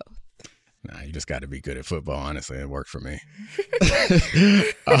ordered both. Nah, you just got to be good at football. Honestly, it worked for me.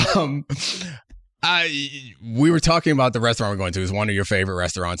 We were talking about the restaurant we're going to. It's one of your favorite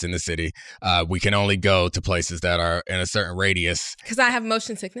restaurants in the city. We can only go to places that are in a certain radius. Because I have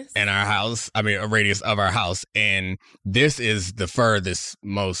motion sickness. In our house. I mean, a radius of our house. And this is the furthest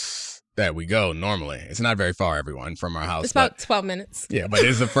most that we go normally. It's not very far, everyone, from our house. It's about 12 minutes. Yeah, but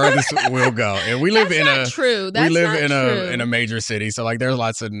it's the furthest we'll go. And we live in a major city. So like there's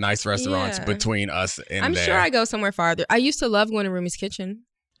lots of nice restaurants between us and I'm sure I go somewhere farther. I used to love going to Rumi's Kitchen.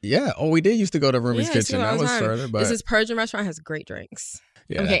 Yeah. Oh, we did used to go to Rumi's Kitchen. That was further. But this Persian restaurant has great drinks.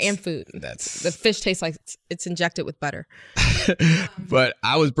 Yeah, okay, and food. The fish tastes like it's injected with butter. But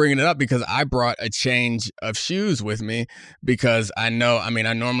I was bringing it up because I brought a change of shoes with me because I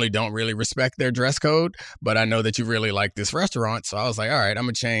normally don't really respect their dress code, but I know that you really like this restaurant. So I was like, all right, I'm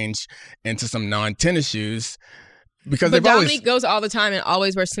going to change into some non-tennis shoes. Because Domonique goes all the time and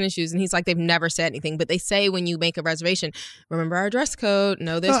always wears tennis shoes, and he's like, they've never said anything, but they say when you make a reservation, remember our dress code,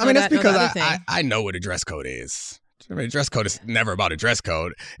 know this, know that, that's because know the other thing. I know what a dress code is. I mean, dress code is never about a dress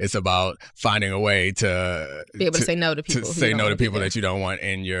code. It's about finding a way to be able to say no to people. Say no to people that you don't want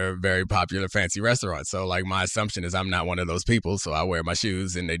in your very popular fancy restaurant. So like my assumption is I'm not one of those people. So I wear my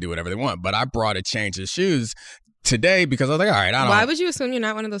shoes and they do whatever they want. But I brought a change of shoes today because I was like, all right, Why would you assume you're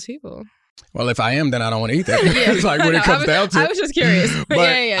not one of those people? Well, if I am, then I don't want to eat that. It's like when it comes down to it. I was just curious. But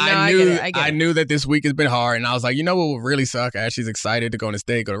I get it. I knew that this week has been hard, and I was like, you know what would really suck? Ashley's excited to go on a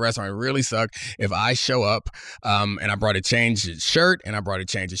date, go to a restaurant. It would really suck if I show up and I brought a change of shirt and I brought a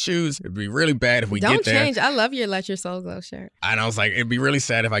change of shoes. It'd be really bad if we get there. Don't change. I love your Let Your Soul Glow shirt. And I was like, it'd be really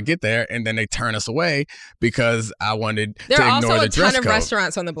sad if I get there and then they turn us away because I wanted to ignore the dress code. There are also a ton of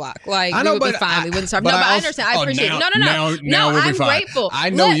restaurants on the block. Like, we would be fine. We wouldn't starve. No, but I understand. I appreciate it. No, I'm grateful. I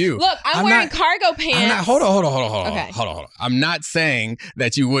know you. Look, I'm wearing cargo pants. Hold on. I'm not saying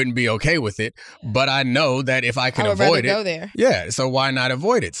that you wouldn't be okay with it, but I know that if I can avoid it, go there. Yeah. So why not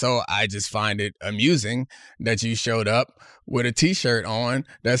avoid it? So I just find it amusing that you showed up with a T-shirt on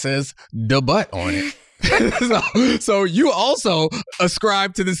that says "the butt" on it. So you also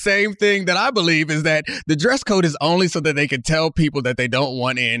ascribe to the same thing that I believe is that the dress code is only so that they can tell people that they don't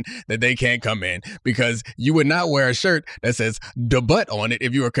want in that they can't come in, because you would not wear a shirt that says "the butt" on it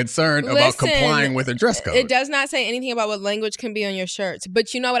if you were concerned about complying with a dress code. It does not say anything about what language can be on your shirts.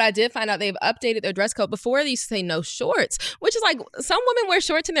 But you know what I did find out? They've updated their dress code. Before they used to say no shorts, which is like some women wear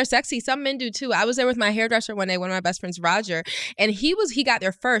shorts and they're sexy. Some men do too. I was there with my hairdresser one day, one of my best friends, Roger, and he got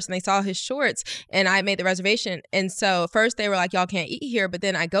there first and they saw his shorts and I made the reservation. And so first they were like, y'all can't eat here, but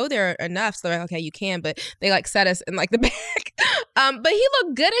then I go there enough, so they're like, okay, you can, but they like set us in like the back. But he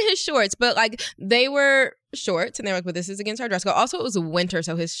looked good in his shorts, but like they were shorts, and they were like, but this is against our dress code. Also, it was winter,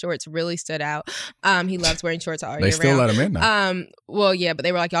 so his shorts really stood out. He loves wearing shorts all year round. They still let him in now. Well, yeah, but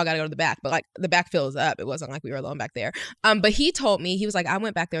they were like, y'all got to go to the back. But like the back fills up. It wasn't like we were alone back there. But he told me, he was like, I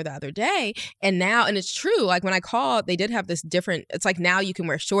went back there the other day, and it's true. Like when I called, they did have this different, it's like now you can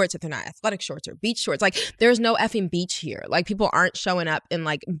wear shorts if they're not athletic shorts or beach shorts. Like there's no effing beach here. Like people aren't showing up in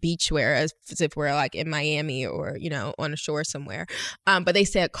like beach wear as if we're like in Miami or, on a shore somewhere. But they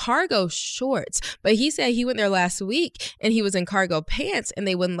said cargo shorts. But he said he went there last week and he was in cargo pants and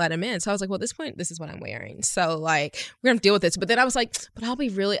they wouldn't let him in. So I was like, well, at this point, this is what I'm wearing. So like, we're going to deal with this. But then I was like, but I'll be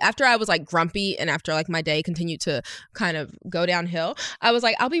really, after I was like grumpy and after like my day continued to kind of go downhill, I was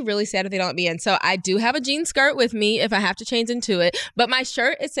like, I'll be really sad if they don't let me in. So I do have a jean skirt with me if I have to change into it. But my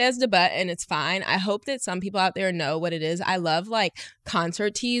shirt, it says debut and it's fine. I hope that some people out there know what it is. I love like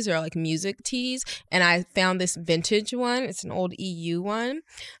concert tees or like music tees. And I found this vintage one. It's an old EU one.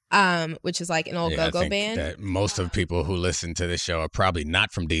 Which is like an old go-go band. That most of people who listen to this show are probably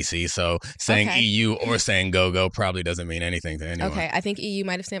not from DC, so saying EU or saying go-go probably doesn't mean anything to anyone. Okay, I think EU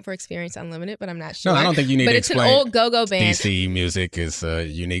might have stand for Experience Unlimited, but I'm not sure. No, I don't think you need to explain. But it's an old go-go band. DC music is a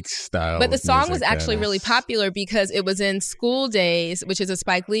unique style. But the song was actually really popular because it was in School Days, which is a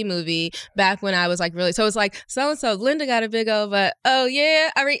Spike Lee movie, back when I was like really, so it was like, so-and-so, Linda got a big old butt. Oh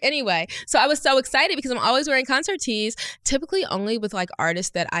yeah. Anyway, so I was so excited because I'm always wearing concert tees, typically only with like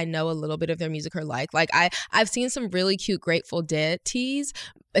artists that I know a little bit of their music or like I've seen some really cute Grateful Dead tees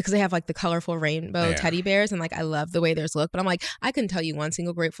because they have like the colorful rainbow teddy bears and like I love the way theirs look, but I'm like, I couldn't tell you one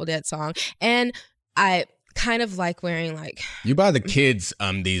single Grateful Dead song. And I kind of like wearing like, you buy the kids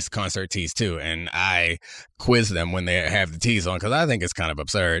these concert tees too, and I quiz them when they have the tees on because I think it's kind of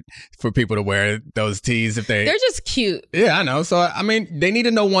absurd for people to wear those tees if they're just cute. Yeah, I know. So I mean, they need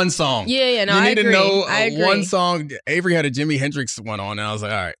to know one song. Yeah, no, you need to know one song. Avery had a Jimi Hendrix one on, and I was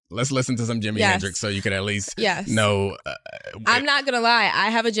like, all right, let's listen to some Jimi Hendrix so you could at least know. I'm not gonna lie, I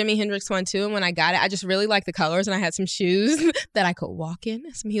have a Jimi Hendrix one too, and when I got it, I just really liked the colors, and I had some shoes that I could walk in,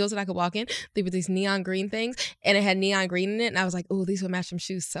 some heels that I could walk in. They were these neon green things, and it had neon green in it, and I was like, oh, these would match some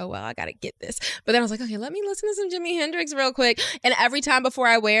shoes so well. I gotta get this. But then I was like, okay, let me listen to some Jimi Hendrix real quick. And every time before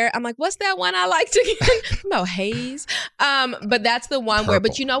I wear it, I'm like, what's that one I liked again? About Haze. But that's the one where,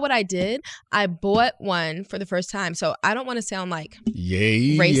 but you know what I did? I bought one for the first time. So I don't want to sound like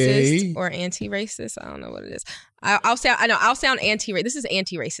racist or anti-racist. I don't know what it is. I'll sound anti-racist. This is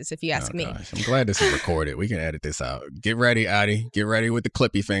anti-racist if you ask me. Gosh, I'm glad this is recorded. We can edit this out. Get ready, Adi. Get ready with the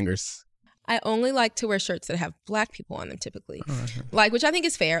clippy fingers. I only like to wear shirts that have black people on them typically, like, which I think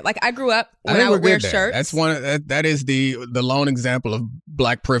is fair. Like I grew up when I would wear shirts. That's that is the lone example of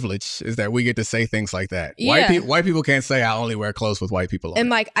black privilege is that we get to say things like that. Yeah. White people can't say I only wear clothes with white people on. And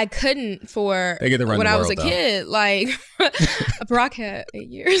like I couldn't they get to run when the I world, was a though. Kid. Like Barack had 8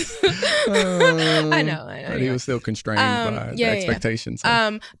 years. I know. But he was still constrained by the expectations.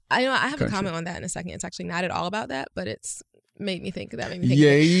 I have a comment on that in a second. It's actually not at all about that, but it's made me think of that.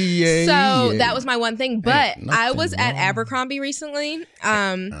 So that was my one thing. But I was at Abercrombie recently,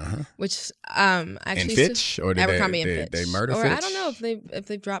 which actually in Fitch or did Abercrombie and Fitch. They murder or Fitch? I don't know if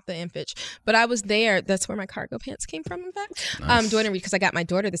they've dropped the in Fitch, but I was there. That's where my cargo pants came from. In fact, doing because I got my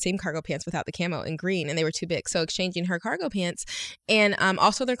daughter the same cargo pants without the camo in green, and they were too big. So exchanging her cargo pants, and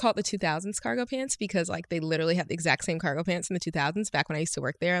also they're called the 2000s cargo pants because like they literally have the exact same cargo pants in the 2000s back when I used to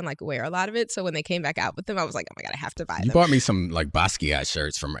work there and like wear a lot of it. So when they came back out with them, I was like, oh my god, I have to buy them. You bought me some like Basquiat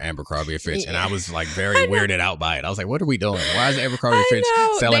shirts from Abercrombie and Fitch, and I was like very weirded out by it. I was like, what are we doing? Why is Abercrombie and Fitch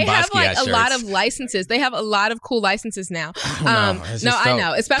selling Basquiat shirts? They have like a lot of licenses. They have a lot of cool licenses now. I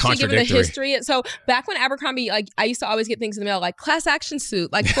know, especially given the history. So back when Abercrombie, like I used to always get things in the mail like class action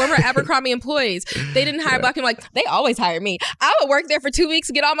suit, like former Abercrombie employees. They didn't hire black people. Like they always hired me. I would work there for 2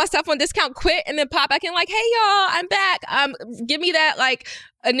 weeks, get all my stuff on discount, quit, and then pop back in like, hey y'all, I'm back. Give me that like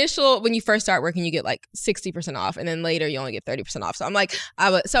initial, when you first start working, you get like 60% off, and then later you only get 30% off. So I'm like,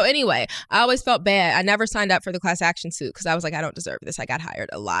 so anyway, I always felt bad. I never signed up for the class action suit because I was like, I don't deserve this. I got hired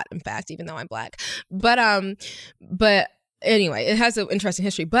a lot, in fact, even though I'm black. But anyway, it has an interesting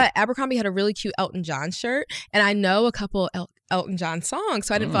history. But Abercrombie had a really cute Elton John shirt, and I know a couple Elton John songs,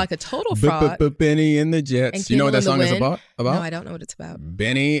 so I didn't feel like a total fraud. Benny and the Jets. You know what that song is about? No, I don't know what it's about.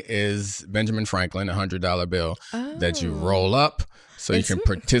 Benny is Benjamin Franklin, a $100 bill that you roll up so you can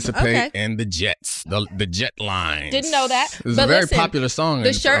participate in the Jets, the jet line. Didn't know that. It was a very popular song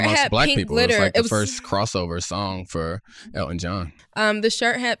amongst black people. Glitter. It was like the first crossover song for Elton John. The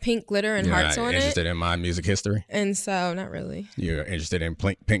shirt had pink glitter and hearts on it. Interested in my music history? And so, not really. You're interested in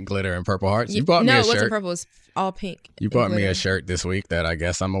pink glitter and purple hearts? You bought me a shirt. No, it wasn't purple. It was all pink. You bought me a shirt this week that I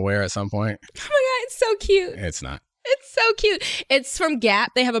guess I'm gonna wear at some point. Oh my god, it's so cute. It's not. It's so cute. It's from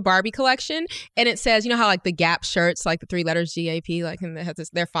Gap. They have a Barbie collection, and it says, you know how like the Gap shirts, like the 3 letters GAP, like, and it has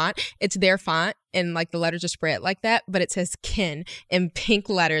their font. It's their font, and like the letters are spread like that, but it says Ken in pink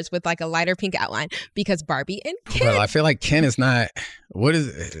letters with like a lighter pink outline because Barbie and Ken. Well, I feel like Ken is not. What is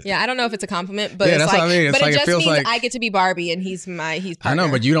it? Yeah, I don't know if it's a compliment, but yeah, it's that's like, what I mean. It's but like, it just feels means like I get to be Barbie and he's partner. I know,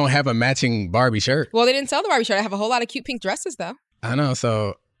 but you don't have a matching Barbie shirt. Well, they didn't sell the Barbie shirt. I have a whole lot of cute pink dresses though. I know,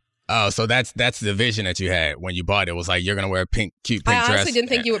 so. Oh, so that's the vision that you had when you bought it. Was like you're gonna wear a cute pink dress. I honestly didn't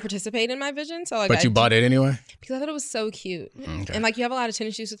think you would participate in my vision, so like. But you bought it anyway because I thought it was so cute, okay. And like you have a lot of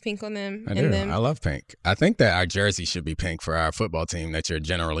tennis shoes with pink on them. I do. I love pink. I think that our jersey should be pink for our football team that you're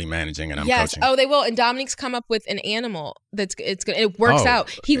generally managing and I'm coaching. Oh, they will. And Domonique's come up with an animal it's good. It works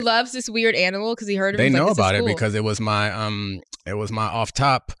out. He loves this weird animal because he heard of it. They know like, about it because it was my off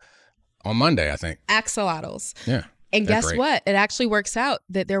top on Monday, I think. Axolotls. Yeah. And guess what? It actually works out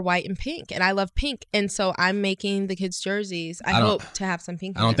that they're white and pink. And I love pink. And so I'm making the kids' jerseys. I hope to have some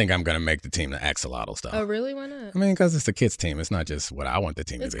pink. I don't think I'm going to make the team the axolotl stuff. Oh, really? Why not? I mean, because it's the kids' team. It's not just what I want the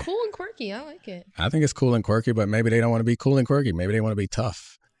team to be. It's cool and quirky. I like it. I think it's cool and quirky, but maybe they don't want to be cool and quirky. Maybe they want to be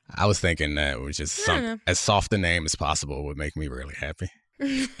tough. I was thinking that it was just as soft a name as possible would make me really happy.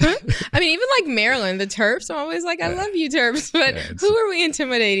 I mean, even like Maryland, the Terps, I'm always like, I love you, Terps, but who are we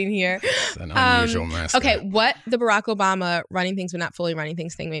intimidating here? It's an unusual mascot. Okay, what the Barack Obama running things but not fully running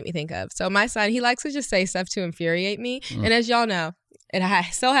things thing made me think of. So my son, he likes to just say stuff to infuriate me. And as y'all know, and I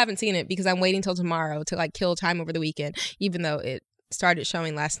still haven't seen it because I'm waiting till tomorrow to like kill time over the weekend, even though it started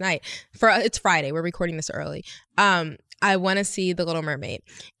showing last night. It's Friday. We're recording this early. I want to see The Little Mermaid.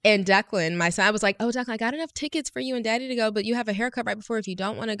 And Declan, my son, I was like, oh, Declan, I got enough tickets for you and Daddy to go, but you have a haircut right before. If you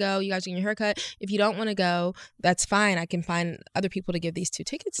don't want to go, you guys are getting your haircut. If you don't want to go, that's fine. I can find other people to give these 2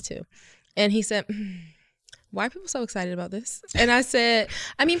 tickets to. And he said, why are people so excited about this? And I said,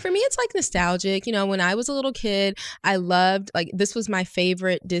 I mean, for me, it's like nostalgic. You know, when I was a little kid, I loved, like, this was my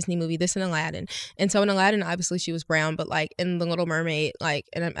favorite Disney movie, this and Aladdin. And so in Aladdin, obviously she was brown, but like in The Little Mermaid, like,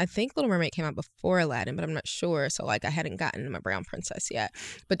 and I think Little Mermaid came out before Aladdin, but I'm not sure. So like I hadn't gotten my brown princess yet,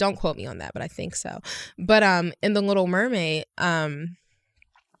 but don't quote me on that, but I think so. But in The Little Mermaid,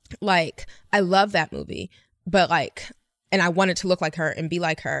 like, I love that movie, but like, and I wanted to look like her and be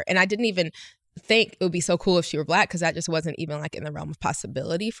like her. And I didn't even think it would be so cool if she were Black because that just wasn't even like in the realm of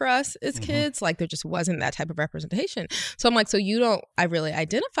possibility for us as kids. Like there just wasn't that type of representation. So I'm like, so I really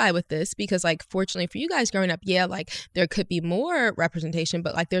identify with this because like fortunately for you guys growing up, yeah, like there could be more representation,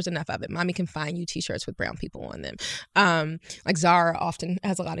 but like there's enough of it. Mommy can find you t-shirts with brown people on them. Like Zara often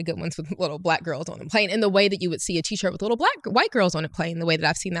has a lot of good ones with little Black girls on them playing in the way that you would see a t-shirt with little white girls on it playing the way that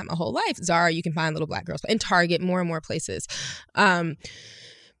I've seen that my whole life. Zara, you can find little Black girls in Target, more and more places.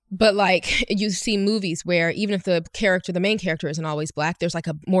 But like you see movies where even if the main character isn't always Black, there's like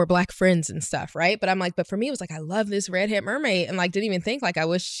more Black friends and stuff, right? But I'm like, but for me, it was like, I love this redhead mermaid and like didn't even think like I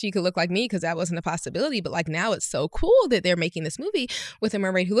wish she could look like me because that wasn't a possibility. But like now it's so cool that they're making this movie with a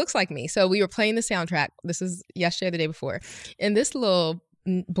mermaid who looks like me. So we were playing the soundtrack. This is yesterday or the day before. And this little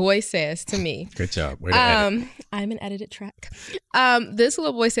boy says to me, good job. Way to edit. I'm an edited track. This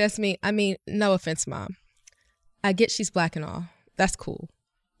little boy says to me, I mean, no offense, Mom. I get she's Black and all. That's cool.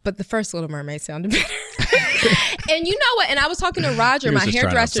 But the first Little Mermaid sounded better. And you know what? And I was talking to Roger, my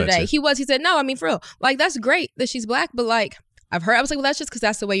hairdresser today. He said, no, I mean, for real. Like, that's great that she's Black, but like, I was like, well, that's just because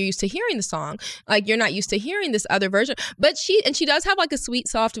that's the way you're used to hearing the song. Like, you're not used to hearing this other version. But she does have like a sweet,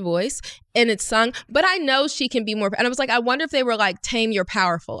 soft voice and it's sung, but I know she can be more. And I was like, I wonder if they were like, tame, you're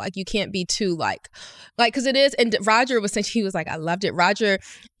powerful. Like, you can't be too like, cause it is. And Roger was saying, he was like, I loved it. Roger,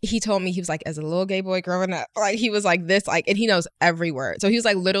 he told me, he was like, as a little gay boy growing up, like he was like this, like, and he knows every word. So he was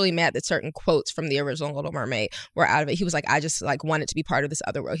like literally mad that certain quotes from the original Little Mermaid were out of it. He was like, I just like wanted to be part of this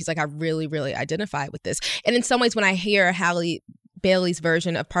other world. He's like, I really, really identify with this. And in some ways, when I hear Halle Bailey's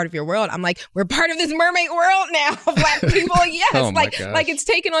version of Part of Your World, I'm like, we're part of this mermaid world now. Black people, yes. Oh like it's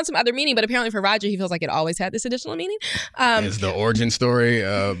taken on some other meaning, but apparently for Roger, he feels like it always had this additional meaning. Is the origin story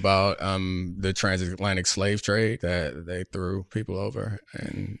about the transatlantic slave trade that they threw people over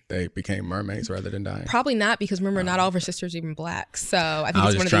and they became mermaids rather than dying? Probably not, because remember, not all of her sisters are even Black. So I think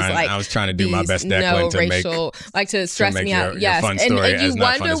it's one of these like, I was trying to do my best, Declan, to racial, like to stress me out. Yes, and you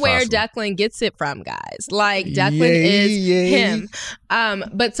wonder where Declan gets it from, guys. Like Declan is him.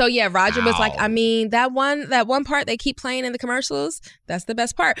 But so yeah, Roger was like, I mean, that one part they keep playing in the commercials, that's the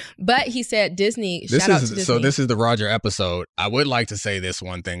best part. But he said Disney. Shout out to Disney. So this is the Roger episode. I would like to say this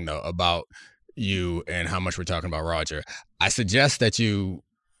one thing though about you and how much we're talking about Roger. I suggest that you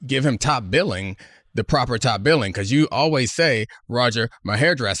give him top billing the proper top billing, because you always say Roger, my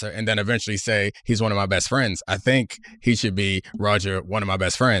hairdresser, and then eventually say he's one of my best friends. I think he should be Roger, one of my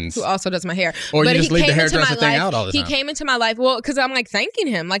best friends, who also does my hair. Or but you just leave the hairdresser thing out all the time. He came into my life, well, because I'm like thanking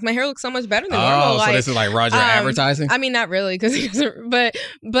him. Like my hair looks so much better than Oh, normal. so this is like Roger advertising? I mean, not really, because he doesn't. But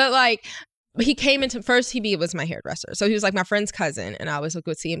like. He came into first. He was my hairdresser, so he was like my friend's cousin, and I always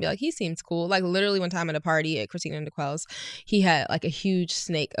would see him and be like, he seems cool. Like literally one time at a party at Christina and DeQuell's, he had like a huge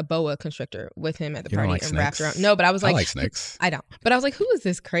snake, a boa constrictor, with him at the party and wrapped around. No, but I was like, I like snakes. I don't, but I was like, who is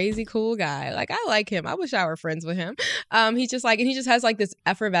this crazy cool guy? Like I like him. I wish I were friends with him. He's just like, and he just has like this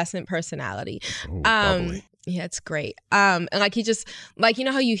effervescent personality. Ooh, bubbly. Yeah, it's great. And like he just like, you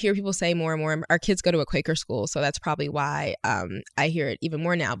know how you hear people say more and more, our kids go to a Quaker school, so that's probably why I hear it even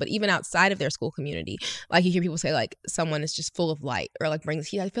more now. But even outside of their school community, like you hear people say like someone is just full of light, or like I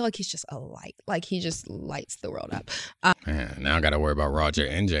feel like he's just a light, like he just lights the world up. Man, now I got to worry about Roger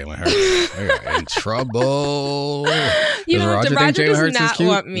and Jalen Hurts. They're in trouble. You know, Roger think Jalen Hurts is cute?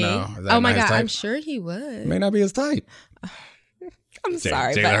 Want me. No, oh my God, I'm sure he would. May not be his type. I'm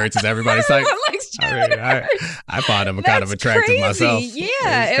sorry, Jalen Hurts is everybody's type. I find him kind of attractive crazy. myself. Yeah,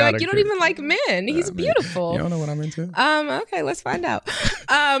 and like you don't even like men. He's beautiful. You don't know what I'm into. Okay, let's find out.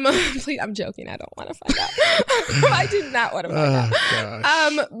 Please, I'm joking. I don't want to find out. I do not want to find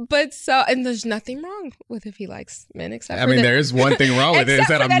out. But so, and there's nothing wrong with if he likes men, except I mean, there is one thing wrong with it, is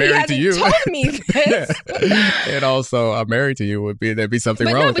that I'm married to you. Told me this. And also, I'm married to you. There'd be something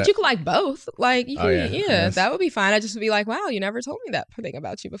wrong with that. But you could like both. Like, you can, yes. That would be fine. I'd just be like, wow, you never told me that thing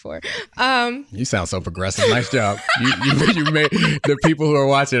about you before. You sound so progressive. Nice job. You made the people who are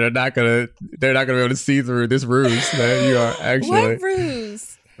watching they're not gonna be able to see through this ruse that you are actually. What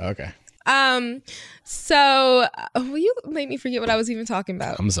ruse? Okay. So will you make me forget what I was even talking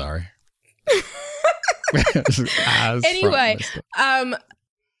about? I'm sorry. Anyway,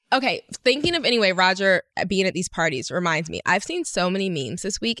 okay, thinking of Roger being at these parties reminds me, I've seen so many memes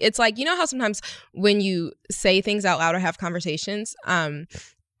this week. It's like, you know how sometimes when you say things out loud or have conversations,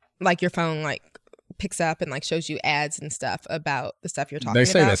 like your phone like picks up and like shows you ads and stuff about the stuff you're talking about. They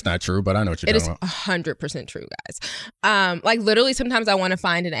say that's not true, but I know what you're talking about. It is 100% true, guys. Like literally sometimes I want to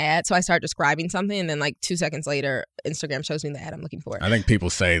find an ad, so I start describing something and then like 2 seconds later, Instagram shows me the ad I'm looking for. I think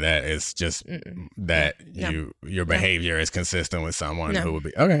people say that it's just that your behavior is consistent with someone who would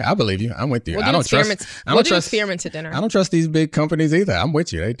be, okay, I believe you. I'm with you. I don't trust experiments at dinner. I don't trust these big companies either. I'm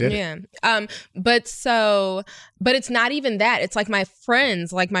with you. They did it. But it's not even that. It's like my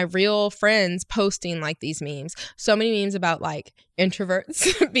friends, like my real friends posting like these memes. So many memes about like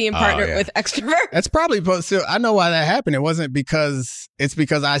introverts being partnered with extroverts. That's probably, I know why that happened. It wasn't because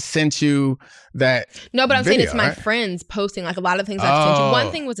I sent you that. No, but I'm saying it's my friends posting like a lot of things I've sent you.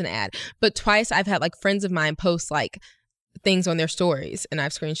 One thing was an ad, but twice I've had like friends of mine post like things on their stories and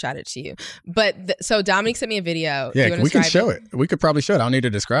I've screenshot it to you. But so Domonique sent me a video. Yeah, we can show it. We could probably show it. I don't need to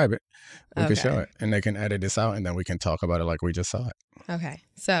describe it. We could show it and they can edit this out and then we can talk about it like we just saw it. Okay.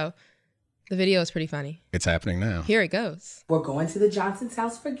 So the video is pretty funny. It's happening now. Here it goes. We're going to the Johnson's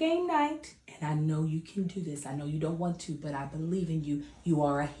house for game night. And I know you can do this. I know you don't want to, but I believe in you. You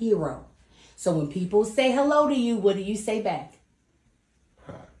are a hero. So when people say hello to you, what do you say back?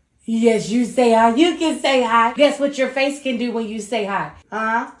 Hi. Yes, you say hi. You can say hi. Guess what your face can do when you say hi?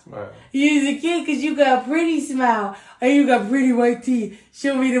 Huh? Smile. You're a kid because you got a pretty smile. And you got pretty white teeth.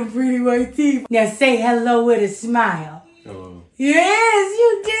 Show me them pretty white teeth. Now say hello with a smile. Hello. Yes,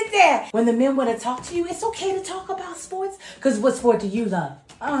 you did that. When the men want to talk to you, it's okay to talk about sports. Because what sport do you love?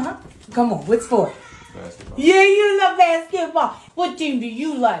 Come on, what sport? Basketball. Yeah, you love basketball. What team do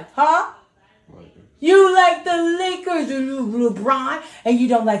you like, huh? Lakers. You like the Lakers, LeBron, and you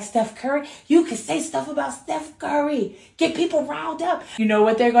don't like Steph Curry? You can say stuff about Steph Curry. Get people riled up. You know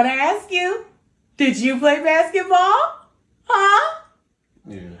what they're going to ask you? Did you play basketball? Huh?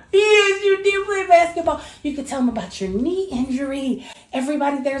 Yeah. Yes, you did play basketball. You can tell them about your knee injury.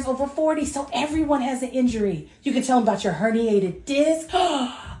 Everybody there's over 40, so everyone has an injury. You can tell them about your herniated disc.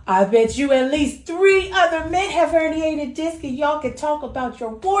 I bet you at least 3 other men have herniated disc and y'all can talk about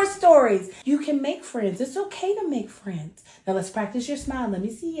your war stories. You can make friends. It's okay to make friends. Now let's practice your smile. Let me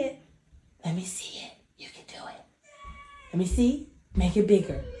see it. Let me see it. You can do it. Let me see. Make it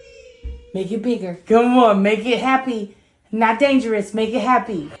bigger. Make it bigger. Come on, make it happy. Not dangerous. Make it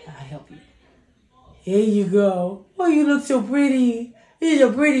happy. I'll help you. Here you go. Oh, you look so pretty. You're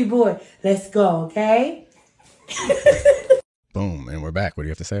a pretty boy. Let's go, okay? Boom, and we're back. What do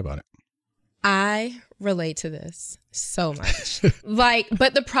you have to say about it? I relate to this so much.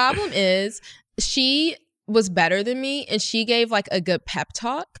 But the problem is she was better than me and she gave like a good pep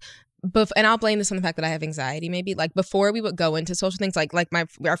talk. and I'll blame this on the fact that I have anxiety, maybe. Like, before we would go into social things, like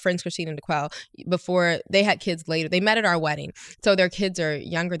our friends Christine and DeQuell, before they had kids later, they met at our wedding. So their kids are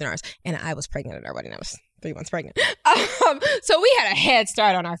younger than ours. And I was pregnant at our wedding. I was 3 months pregnant. So we had a head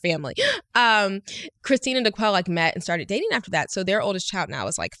start on our family. Christine and DeQuell like met and started dating after that. So their oldest child now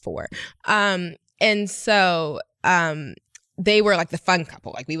is like 4. And so they were like the fun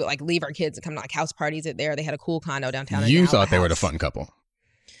couple. Like, we would like leave our kids and come to like house parties at there. They had a cool condo downtown. You thought they were the fun couple.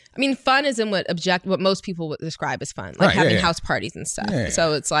 I mean, fun is in what most people would describe as fun, like having house parties and stuff. Yeah.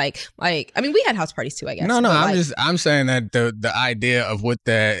 So it's like, I mean, we had house parties too, I guess. No, I'm saying that the idea of what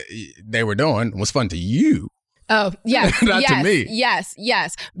they were doing was fun to you. Oh, yes. Not to me.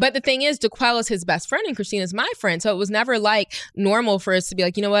 Yes. But the thing is, DeQuell is his best friend and Christine is my friend. So it was never like normal for us to be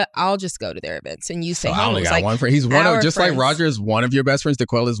like, you know what, I'll just go to their events and you stay home. I only got one friend. He's one of, just like Roger is one of your best friends,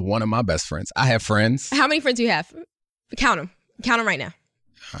 DeQuell is one of my best friends. I have friends. How many friends do you have? Count them right now.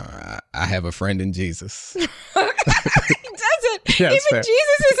 I have a friend in Jesus. He doesn't. Yes, even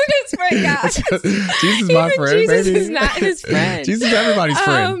Jesus isn't his friend, guys. Jesus is my friend. Jesus is not his friend. Jesus is everybody's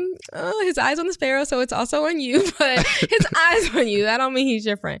friend. His eyes on the sparrow, so it's also on you. But his eyes on you, that don't mean he's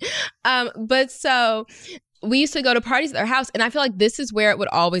your friend. But so we used to go to parties at their house, and I feel like this is where it would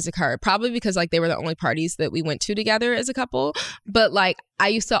always occur. Probably because like they were the only parties that we went to together as a couple. But like I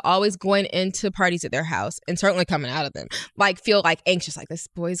used to always going into parties at their house and certainly coming out of them, like feel like anxious, like this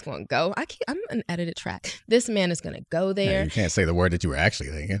boy's going to go. I'm an edited track. This man is going to go there. Yeah, you can't say the word that you were actually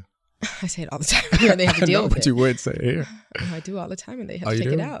thinking. I say it all the time here. They have to deal with it. But you would say it here. I do all the time, and they have to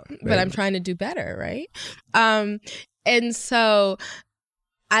take it out. But I'm trying to do better, right? And so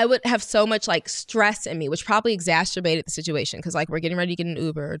I would have so much like stress in me, which probably exacerbated the situation because like we're getting ready to get an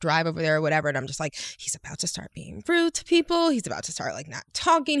Uber or drive over there or whatever. And I'm just like, he's about to start being rude to people. He's about to start like not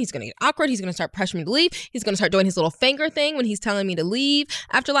talking. He's going to get awkward. He's going to start pressuring me to leave. He's going to start doing his little finger thing when he's telling me to leave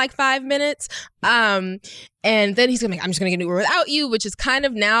after like 5 minutes. And then he's gonna I'm just gonna get an Uber without you, which is kind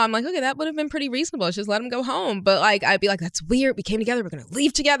of now I'm like, okay, that would have been pretty reasonable. Just let him go home. But like I'd be like, that's weird. We came together. We're gonna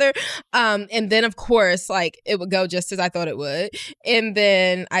leave together. And then of course, like it would go just as I thought it would. And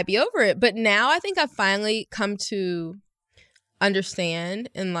then I'd be over it. But now I think I've finally come to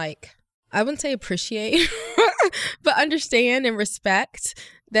understand and like I wouldn't say appreciate, but understand and respect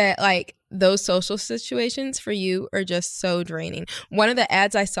that like those social situations for you are just so draining. One of the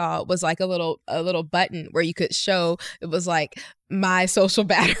ads I saw was like a little button where you could show, it was like my social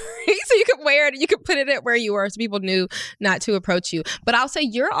battery. So you could wear it and you could put it at where you were so people knew not to approach you. But I'll say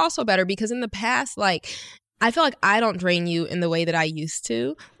you're also better because in the past, like I feel like I don't drain you in the way that I used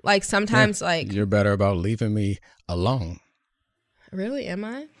to. Like sometimes like you're better about leaving me alone. Really? Am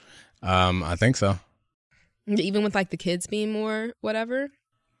I? I think so. Even with like the kids being more whatever?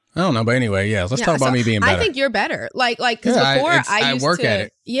 I don't know, but anyway, let's talk about me being better. I think you're better. Like, because before I used work to, at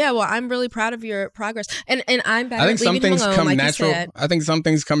it. Yeah, well, I'm really proud of your progress, and I'm better. I think some things alone, come like natural. I think some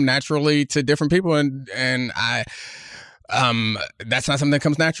things come naturally to different people, and I, that's not something that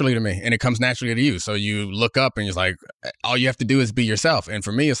comes naturally to me, and it comes naturally to you. So you look up and you're like, all you have to do is be yourself. And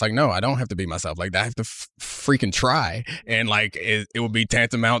for me, it's like, no, I don't have to be myself. Like I have to freaking try, and like it would be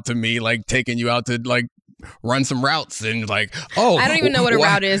tantamount to me like taking you out to like run some routes and like, oh, I don't even know what a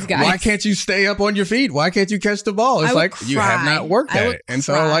route is, guys. Why can't you stay up on your feet? Why can't you catch the ball? It's like you have not worked at it. And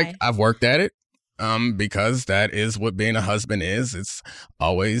so like I've worked at it because that is what being a husband is. It's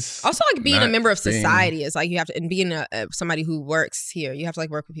always also like being a member of society is like you have to, and being somebody who works here, you have to like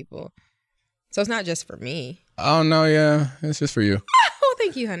work with people. So it's not just for me. Oh no, yeah, it's just for you. Oh,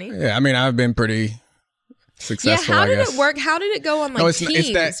 thank you, honey. Yeah, I mean, I've been pretty successful. Yeah, how did it work? How did it go on like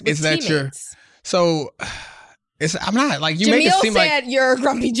teams? It's that you're. So, I'm not like you Jamil make it seem said you're a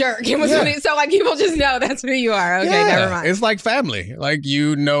grumpy jerk. It was so like people just know that's who you are. Okay, never mind. It's like family. Like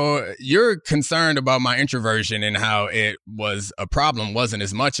you're concerned about my introversion and how it was a problem. Wasn't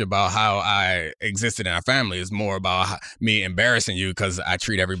as much about how I existed in our family. It's more about me embarrassing you because I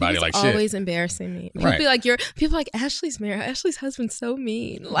treat everybody like shit. Always embarrassing me. People be like people like Ashley's married. Ashley's husband's so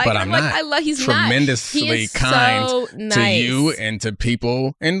mean. Like but I'm not. I love. He's tremendously kind so nice to you and to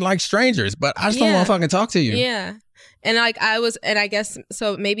people and like strangers. But I just don't want to fucking talk to you. Yeah. And like I guess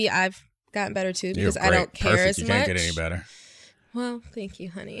so maybe I've gotten better too because I don't care as much. You can't get any better. Well, thank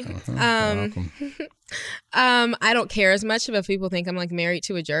you, honey. You're welcome. I don't care as much if people think I'm like married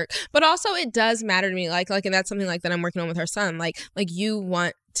to a jerk, but also it does matter to me. Like, and that's something like that I'm working on with our son. Like you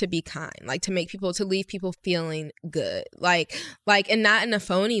want to be kind, like to leave people feeling good, like, and not in a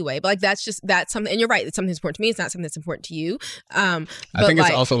phony way, but like that's something. And you're right, it's something that's important to me. It's not something that's important to you. I think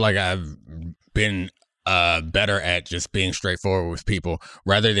it's also like I've been better at just being straightforward with people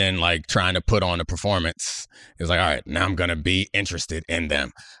rather than like trying to put on a performance. It's like, all right, now I'm going to be interested in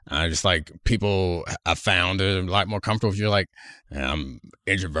them. Just like people I found are a lot more comfortable if you're like, I'm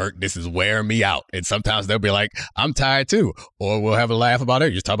introvert. This is wearing me out. And sometimes they'll be like, I'm tired too. Or we'll have a laugh about it.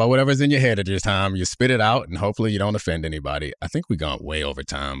 You just talk about whatever's in your head at this time. You spit it out and hopefully you don't offend anybody. I think we gone way over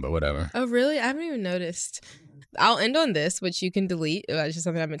time, but whatever. Oh, really? I haven't even noticed. I'll end on this, which you can delete. It's just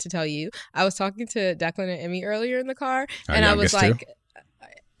something I meant to tell you. I was talking to Declan and Emmy earlier in the car, and I was like,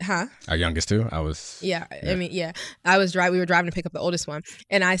 huh? Our youngest too? Yeah. I mean, yeah. We were driving to pick up the oldest one,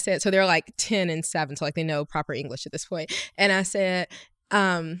 and I said, so they're like 10 and 7, so like they know proper English at this point. And I said,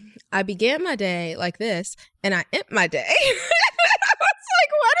 I began my day like this, and I end my day. I was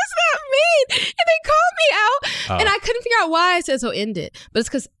like, what does that mean? And they called me out, and I couldn't figure out why I said so end it. But it's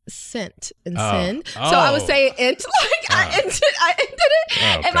because sent and send. So I was saying end, like I ended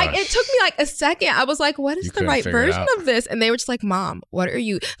it. And like it took me like a second. I was like, what is the right version of this? And they were just like, Mom, what are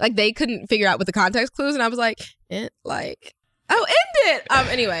you? Like they couldn't figure out with the context clues. And I was like, end it.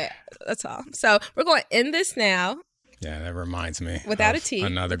 Anyway, that's all. So we're going to end this now. Yeah, that reminds me without a T.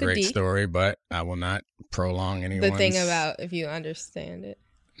 Another great story, but I will not prolong anyone's. The thing about if you understand it.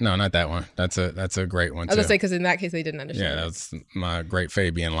 No, not that one. That's a great one too. I was going to say, because in that case, they didn't understand. Yeah, that's my great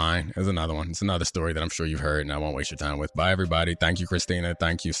Fabian line. There's another one. It's another story that I'm sure you've heard, and I won't waste your time with. Bye, everybody. Thank you, Christina.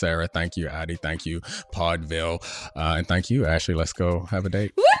 Thank you, Sarah. Thank you, Addie. Thank you, Podville. And thank you, Ashley. Let's go have a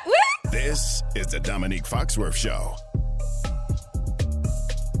date. This is the Domonique Foxworth Show.